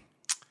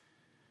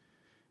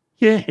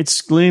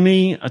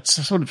gloomy.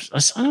 It's sort of,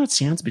 I know it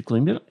sounds a bit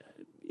gloomy, but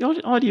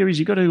the idea is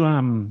you've got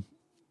to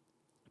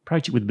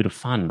approach it with a bit of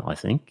fun, I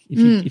think.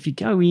 If you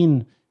go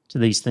in to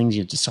these things,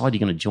 you decide you're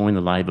going to join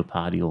the Labor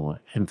Party or,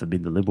 heaven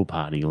forbid, the Liberal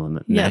Party or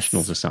the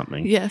Nationals or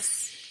something.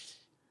 Yes.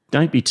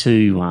 Don't be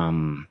too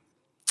going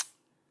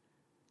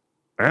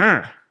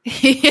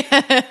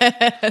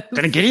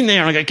to get in there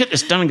and I'm going to get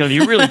this done. I'm going to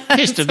be really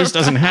pissed if this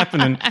doesn't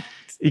happen. And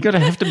you've got to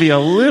have to be a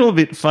little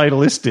bit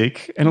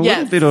fatalistic and a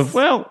little bit of,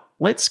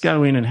 let's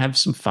go in and have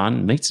some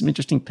fun, meet some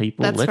interesting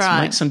people. Let's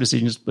make some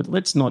decisions, but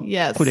let's not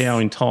put our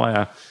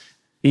entire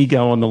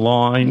ego on the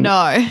line.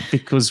 No.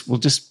 Because we'll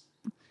just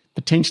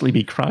potentially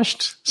be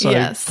crushed. So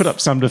put up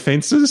some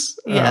defences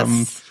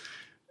and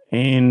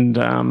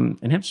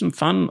have some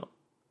fun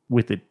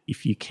with it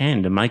if you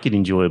can, to make it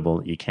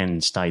enjoyable. You can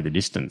stay the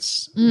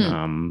distance.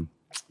 So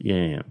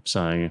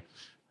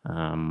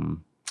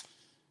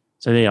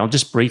I'll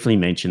just briefly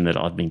mention that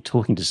I've been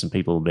talking to some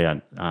people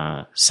about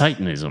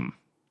Satanism.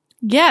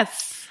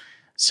 Yes.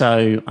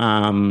 So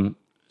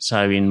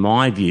in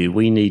my view,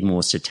 we need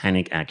more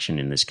satanic action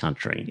in this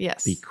country.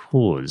 Yes.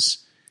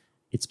 Because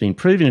it's been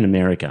proven in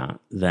America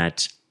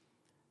that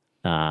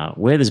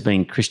where there's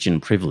been Christian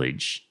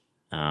privilege,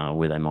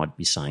 where they might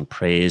be saying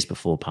prayers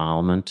before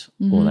Parliament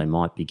or they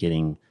might be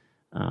getting,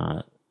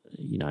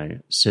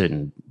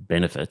 certain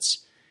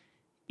benefits.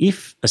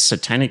 If a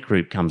satanic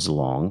group comes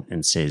along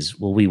and says,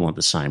 well, we want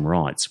the same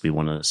rights, we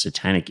want a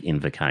satanic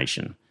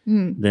invocation,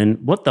 then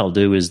what they'll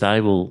do is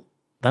they will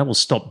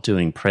stop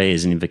doing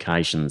prayers and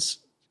invocations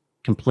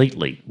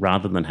completely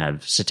rather than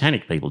have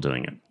satanic people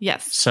doing it.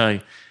 Yes. So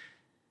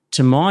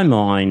to my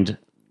mind,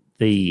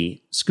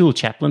 the school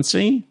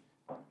chaplaincy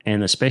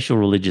and the special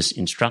religious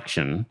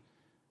instruction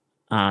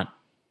are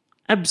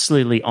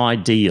absolutely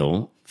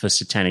ideal for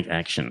satanic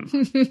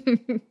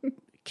action.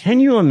 Can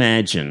you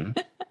imagine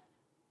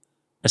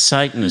a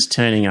Satanist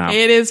turning up?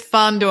 It is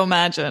fun to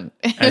imagine.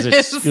 As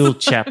a school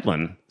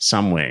chaplain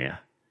somewhere,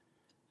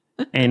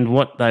 and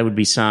what they would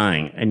be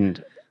saying.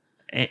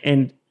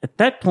 And at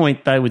that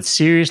point, they would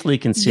seriously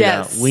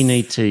consider we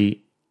need to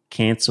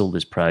cancel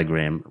this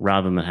program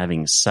rather than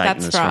having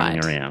Satanists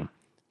running around.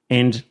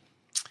 And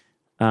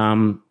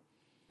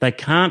they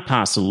can't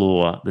pass a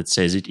law that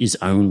says it is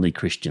only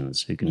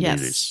Christians who can do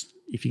this.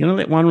 If you're going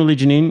to let one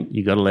religion in,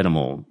 you've got to let them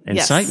all. And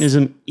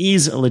Satanism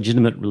is a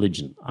legitimate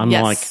religion,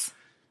 unlike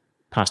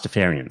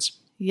Pastafarians.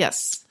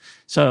 Yes.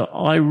 So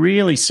I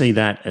really see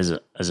that as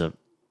a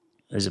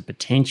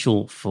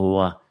potential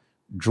for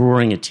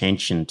drawing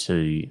attention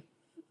to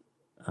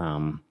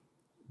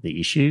the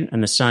issue,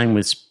 and the same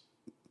with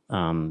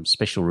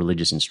special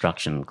religious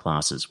instruction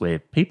classes, where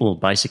people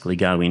basically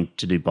go in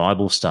to do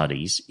Bible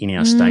studies in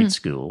our state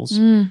schools,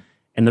 and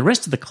the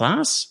rest of the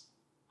class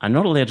are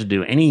not allowed to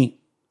do any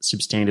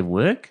substantive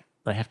work.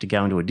 they have to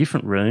go into a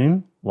different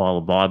room while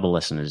a Bible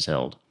lesson is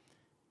held.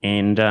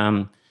 And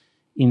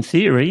in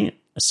theory,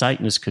 a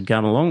Satanist could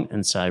come along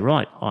and say,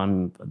 right,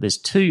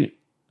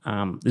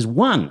 there's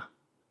one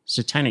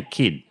satanic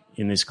kid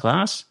in this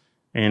class,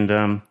 and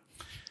I'll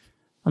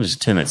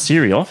just turn that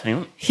Siri off. Hang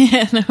on.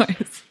 Yeah, no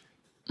worries.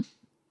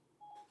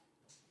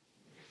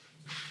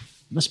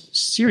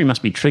 Siri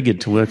must be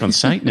triggered to work on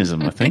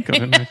Satanism, I think.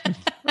 I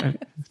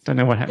don't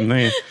know what happened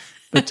there.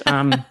 But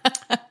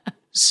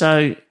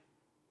so,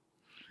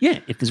 yeah,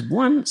 if there's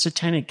one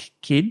satanic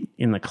kid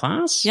in the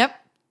class, Yep.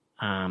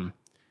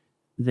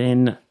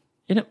 then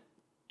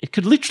it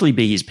could literally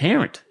be his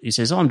parent who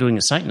says, I'm doing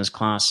a Satanist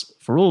class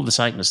for all the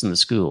Satanists in the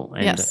school.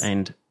 And, Yes.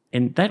 and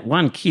that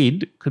one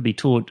kid could be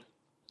taught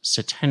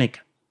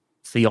satanic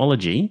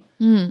theology,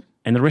 and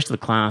the rest of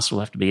the class will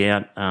have to be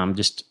out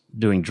just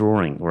doing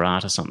drawing or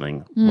art or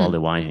something while they're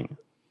waiting.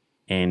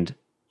 And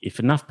if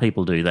enough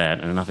people do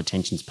that and enough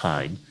attention's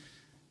paid,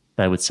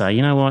 they would say,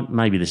 you know what,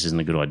 maybe this isn't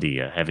a good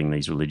idea, having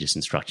these religious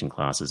instruction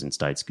classes in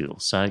state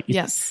schools. So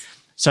Yes.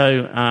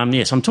 So,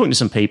 yes, I'm talking to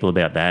some people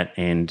about that,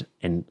 and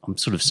I'm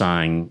sort of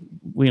saying,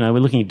 we're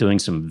looking at doing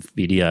some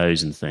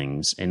videos and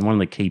things, and one of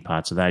the key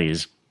parts of that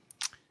is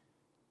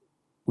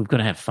we've got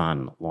to have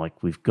fun.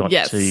 Like, we've got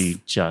to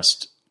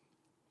just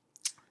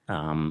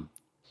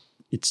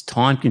it's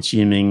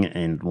time-consuming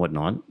and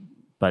whatnot,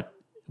 but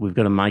we've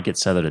got to make it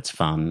so that it's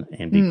fun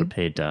and be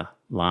prepared to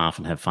laugh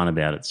and have fun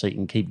about it so you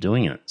can keep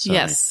doing it. So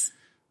Yes.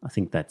 I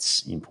think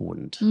that's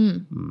important.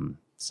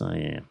 So,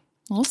 yeah.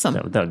 Awesome.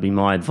 That would be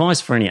my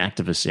advice for any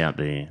activists out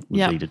there,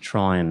 would be to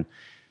try and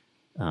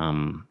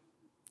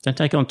don't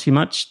take on too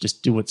much,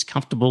 just do what's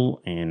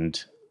comfortable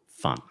and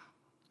fun.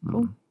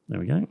 Cool. There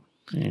we go.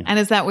 Yeah. And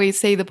is that where you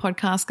see the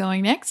podcast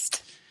going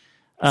next?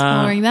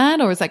 Exploring that,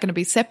 or is that going to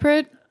be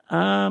separate?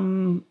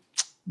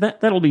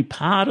 That'll be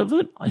part of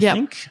it, I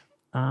think.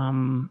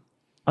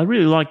 I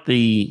really like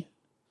the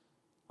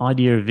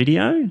idea of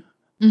video.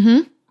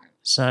 Mm-hmm.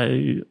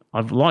 So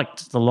I've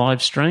liked the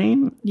live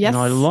stream. Yes. And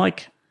I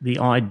like the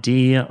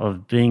idea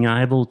of being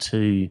able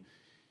to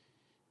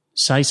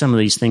say some of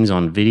these things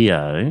on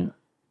video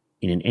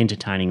in an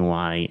entertaining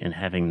way and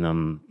having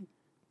them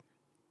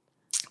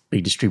be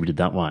distributed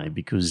that way,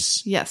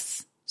 because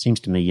Yes. it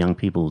seems to me young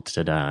people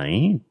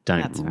today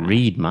don't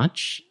read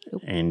much,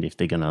 and if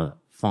they're going to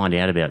find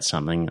out about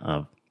something,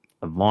 a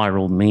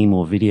viral meme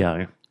or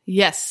video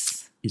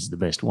Yes. is the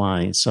best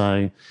way.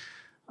 So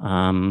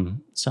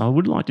I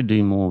would like to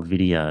do more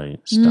video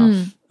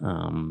stuff.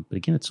 But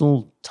again, it's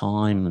all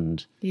time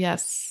and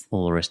Yes.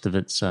 all the rest of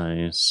it.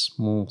 So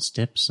small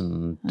steps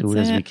and do it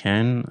as we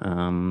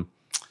can.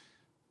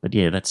 But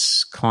yeah,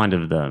 that's kind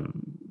of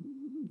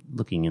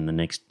looking in the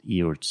next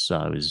year or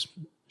so is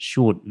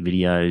short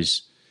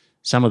videos,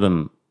 some of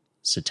them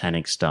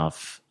satanic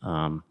stuff.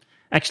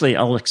 Actually,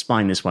 I'll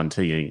explain this one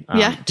to you.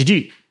 Did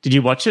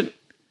you watch it?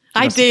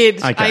 I did.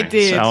 Okay, I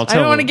did. so I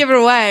don't want to give it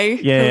away.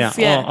 Yeah.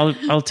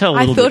 I'll tell a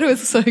little bit. I thought it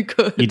was so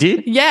good. You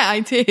did? Yeah, I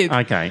did.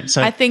 Okay.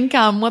 So I think,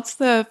 what's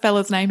the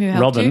fella's name who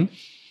helped Robin. you?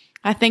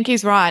 I think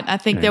he's right. I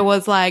think he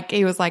was like,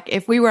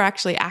 if we were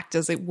actually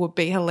actors, it would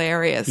be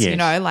hilarious,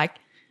 Yes.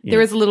 There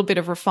is a little bit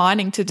of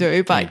refining to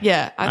do, but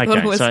I thought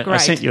it was so great. I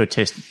sent you a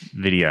test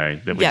video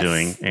that we're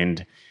doing,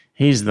 and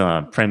here's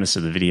the premise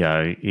of the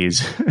video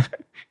is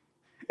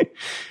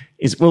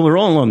we're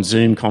all on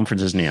Zoom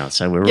conferences now,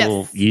 so we're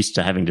all used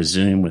to having to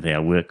Zoom with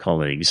our work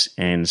colleagues,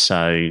 and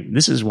so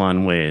this is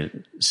one where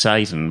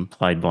Satan,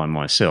 played by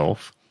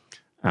myself,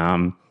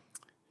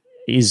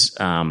 is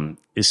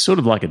sort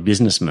of like a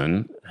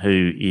businessman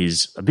who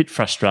is a bit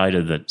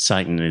frustrated that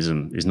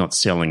Satanism is not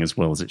selling as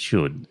well as it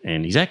should,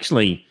 and he's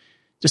actually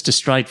just a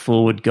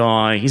straightforward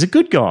guy. He's a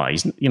good guy.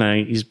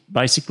 He's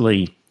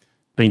basically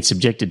been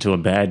subjected to a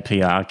bad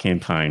PR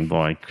campaign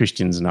by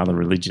Christians and other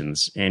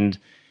religions, and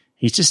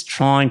he's just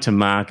trying to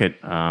market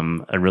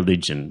a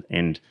religion.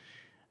 And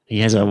he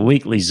has a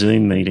weekly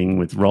Zoom meeting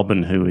with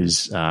Robin, who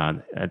is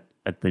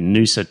at the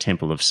Noosa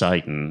Temple of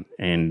Satan,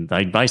 and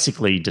they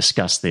basically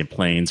discuss their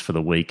plans for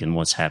the week and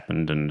what's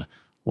happened and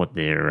what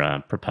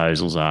their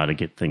proposals are to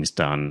get things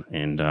done.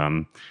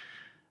 And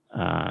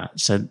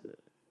so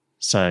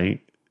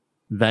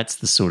that's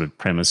the sort of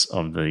premise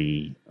of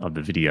the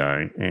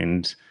video,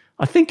 and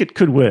I think it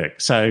could work.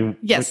 So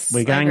yes,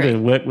 we're going to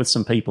work with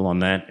some people on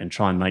that and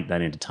try and make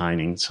that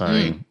entertaining.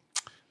 So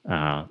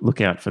look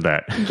out for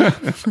that.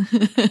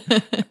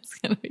 It's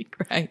going to be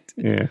great.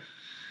 Yeah.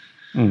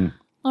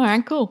 All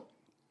right, cool.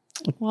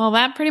 Well,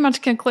 that pretty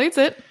much concludes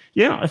it.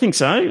 Yeah, I think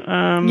so.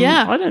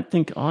 Yeah. I don't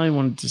think I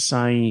wanted to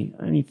say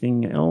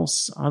anything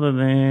else other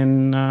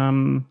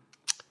than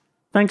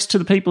thanks to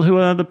the people who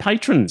are the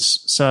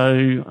patrons.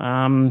 So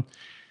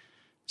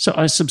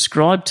I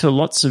subscribe to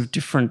lots of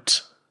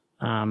different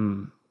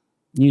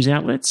news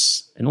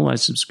outlets, and all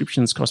those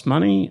subscriptions cost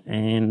money,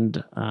 and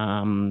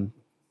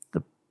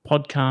the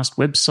podcast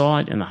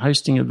website and the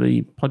hosting of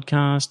the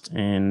podcast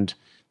and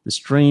the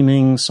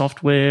streaming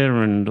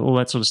software and all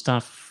that sort of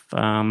stuff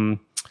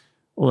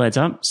all adds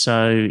up.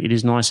 So it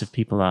is nice if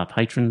people are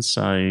patrons.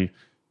 So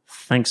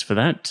thanks for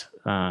that.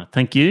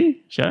 Thank you,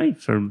 Shay,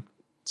 for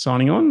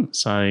signing on.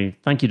 So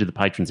thank you to the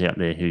patrons out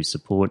there who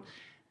support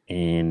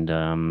and,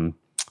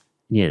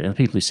 the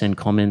people who send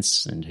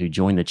comments and who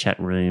join the chat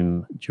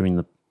room during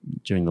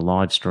the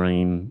live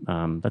stream.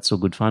 That's all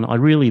good fun. I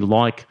really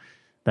like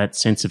that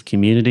sense of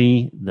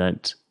community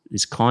that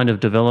is kind of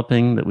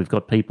developing, that we've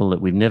got people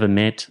that we've never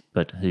met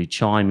but who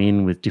chime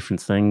in with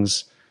different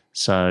things.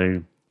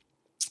 So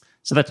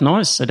that's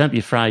nice. So don't be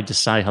afraid to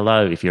say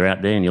hello if you're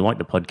out there and you like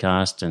the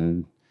podcast,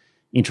 and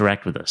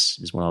interact with us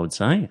is what I would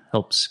say.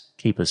 Helps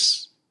keep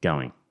us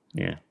going.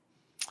 Yeah.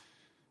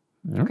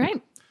 All right. Great.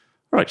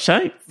 All right,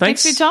 Shay.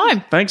 Thanks for your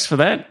time. Thanks for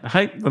that. I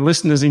hope the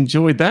listeners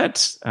enjoyed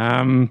that.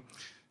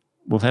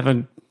 We'll have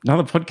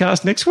another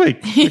podcast next week.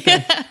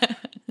 Okay.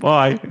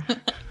 Bye.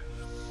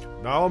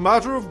 Now, a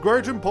matter of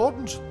great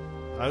importance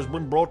has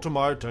been brought to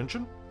my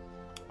attention.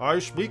 I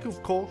speak,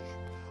 of course,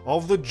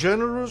 of the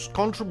generous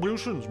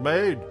contributions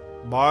made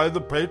by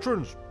the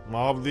patrons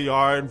of the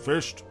Iron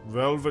Fist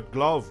Velvet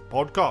Glove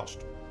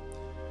podcast.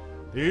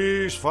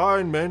 These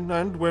fine men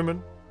and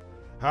women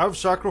have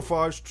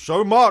sacrificed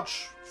so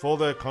much for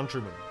their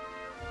countrymen.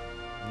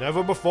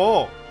 Never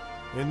before,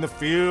 in the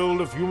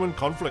field of human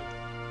conflict,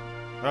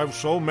 have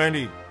so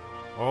many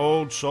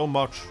owed so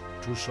much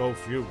to so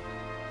few.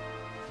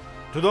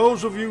 To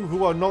those of you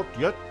who are not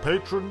yet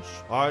patrons,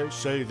 I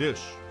say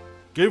this: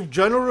 give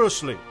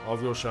generously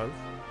of yourself.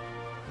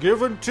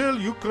 Give until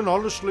you can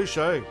honestly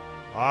say,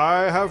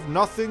 I have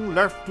nothing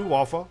left to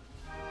offer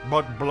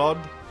but blood,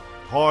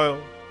 toil,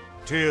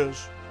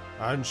 tears,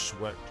 and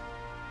sweat.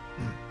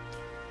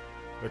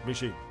 Let me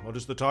see, what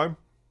is the time?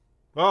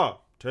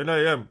 10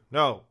 a.m.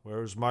 Now,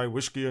 where's my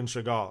whiskey and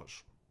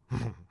cigars?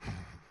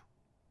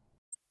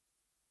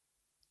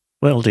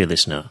 Well, dear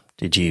listener,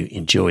 did you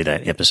enjoy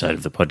that episode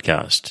of the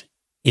podcast?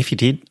 If you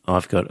did,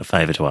 I've got a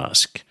favour to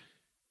ask.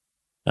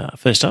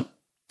 First up,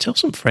 tell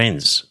some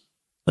friends.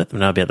 Let them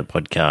know about the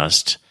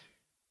podcast.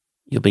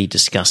 You'll be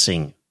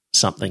discussing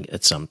something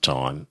at some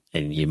time,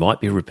 and you might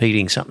be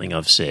repeating something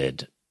I've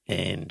said.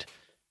 And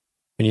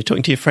when you're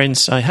talking to your friends,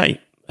 say,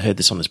 hey, I heard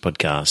this on this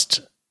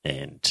podcast,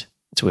 and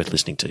it's worth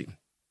listening to.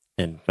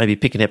 And maybe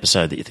pick an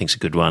episode that you think's a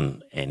good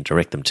one and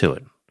direct them to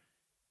it.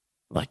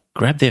 Like,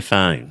 grab their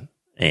phone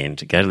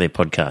and go to their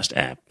podcast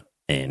app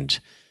and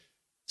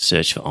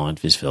search for Iron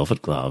Fist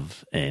Velvet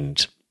Glove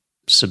and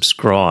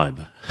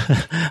subscribe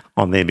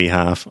on their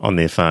behalf on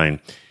their phone,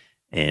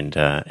 and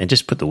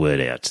just put the word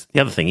out.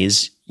 The other thing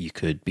is you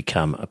could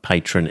become a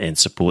patron and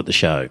support the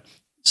show.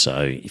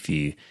 So if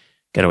you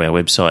go to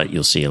our website,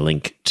 you'll see a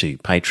link to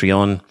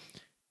Patreon,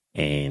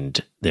 and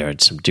there are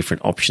some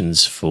different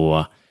options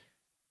for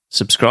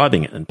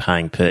subscribing and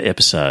paying per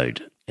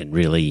episode. And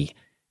really,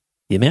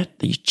 the amount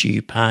that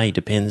you pay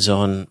depends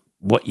on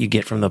what you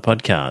get from the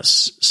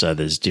podcast. So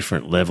there's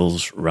different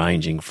levels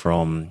ranging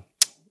from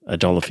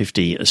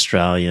 $1.50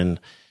 Australian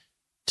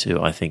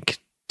to, I think,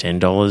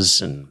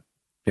 $10 and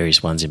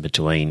various ones in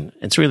between.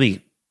 It's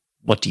really,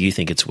 what do you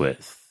think it's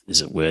worth?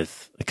 Is it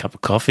worth a cup of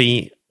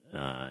coffee?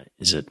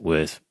 Is it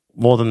worth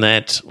more than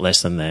that,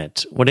 less than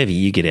that? Whatever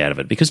you get out of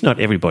it, because not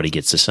everybody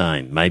gets the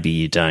same. Maybe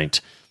you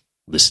don't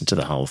listen to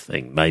the whole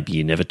thing. Maybe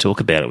you never talk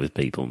about it with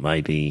people.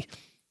 Maybe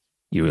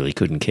you really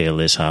couldn't care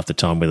less half the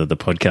time whether the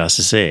podcast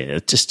is there.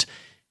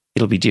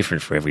 It'll be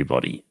different for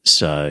everybody.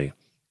 So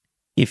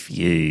if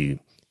you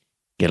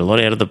get a lot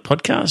out of the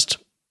podcast,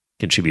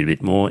 contribute a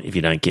bit more. If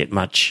you don't get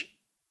much,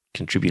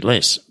 contribute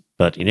less.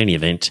 But in any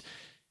event,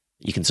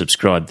 you can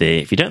subscribe there.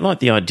 If you don't like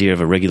the idea of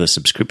a regular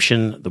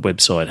subscription, the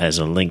website has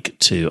a link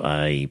to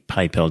a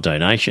PayPal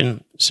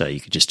donation, so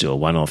you could just do a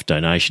one-off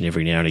donation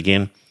every now and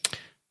again.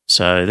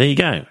 So there you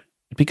go.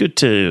 It'd be good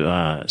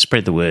to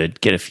spread the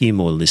word, get a few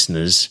more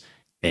listeners,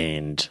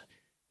 and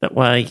that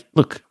way,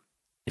 look,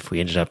 if we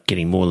ended up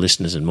getting more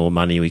listeners and more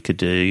money, we could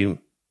do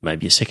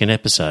maybe a second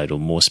episode or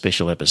more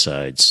special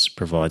episodes,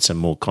 provide some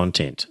more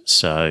content.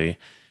 So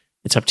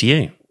it's up to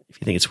you. If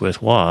you think it's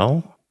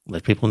worthwhile,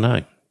 let people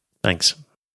know. Thanks.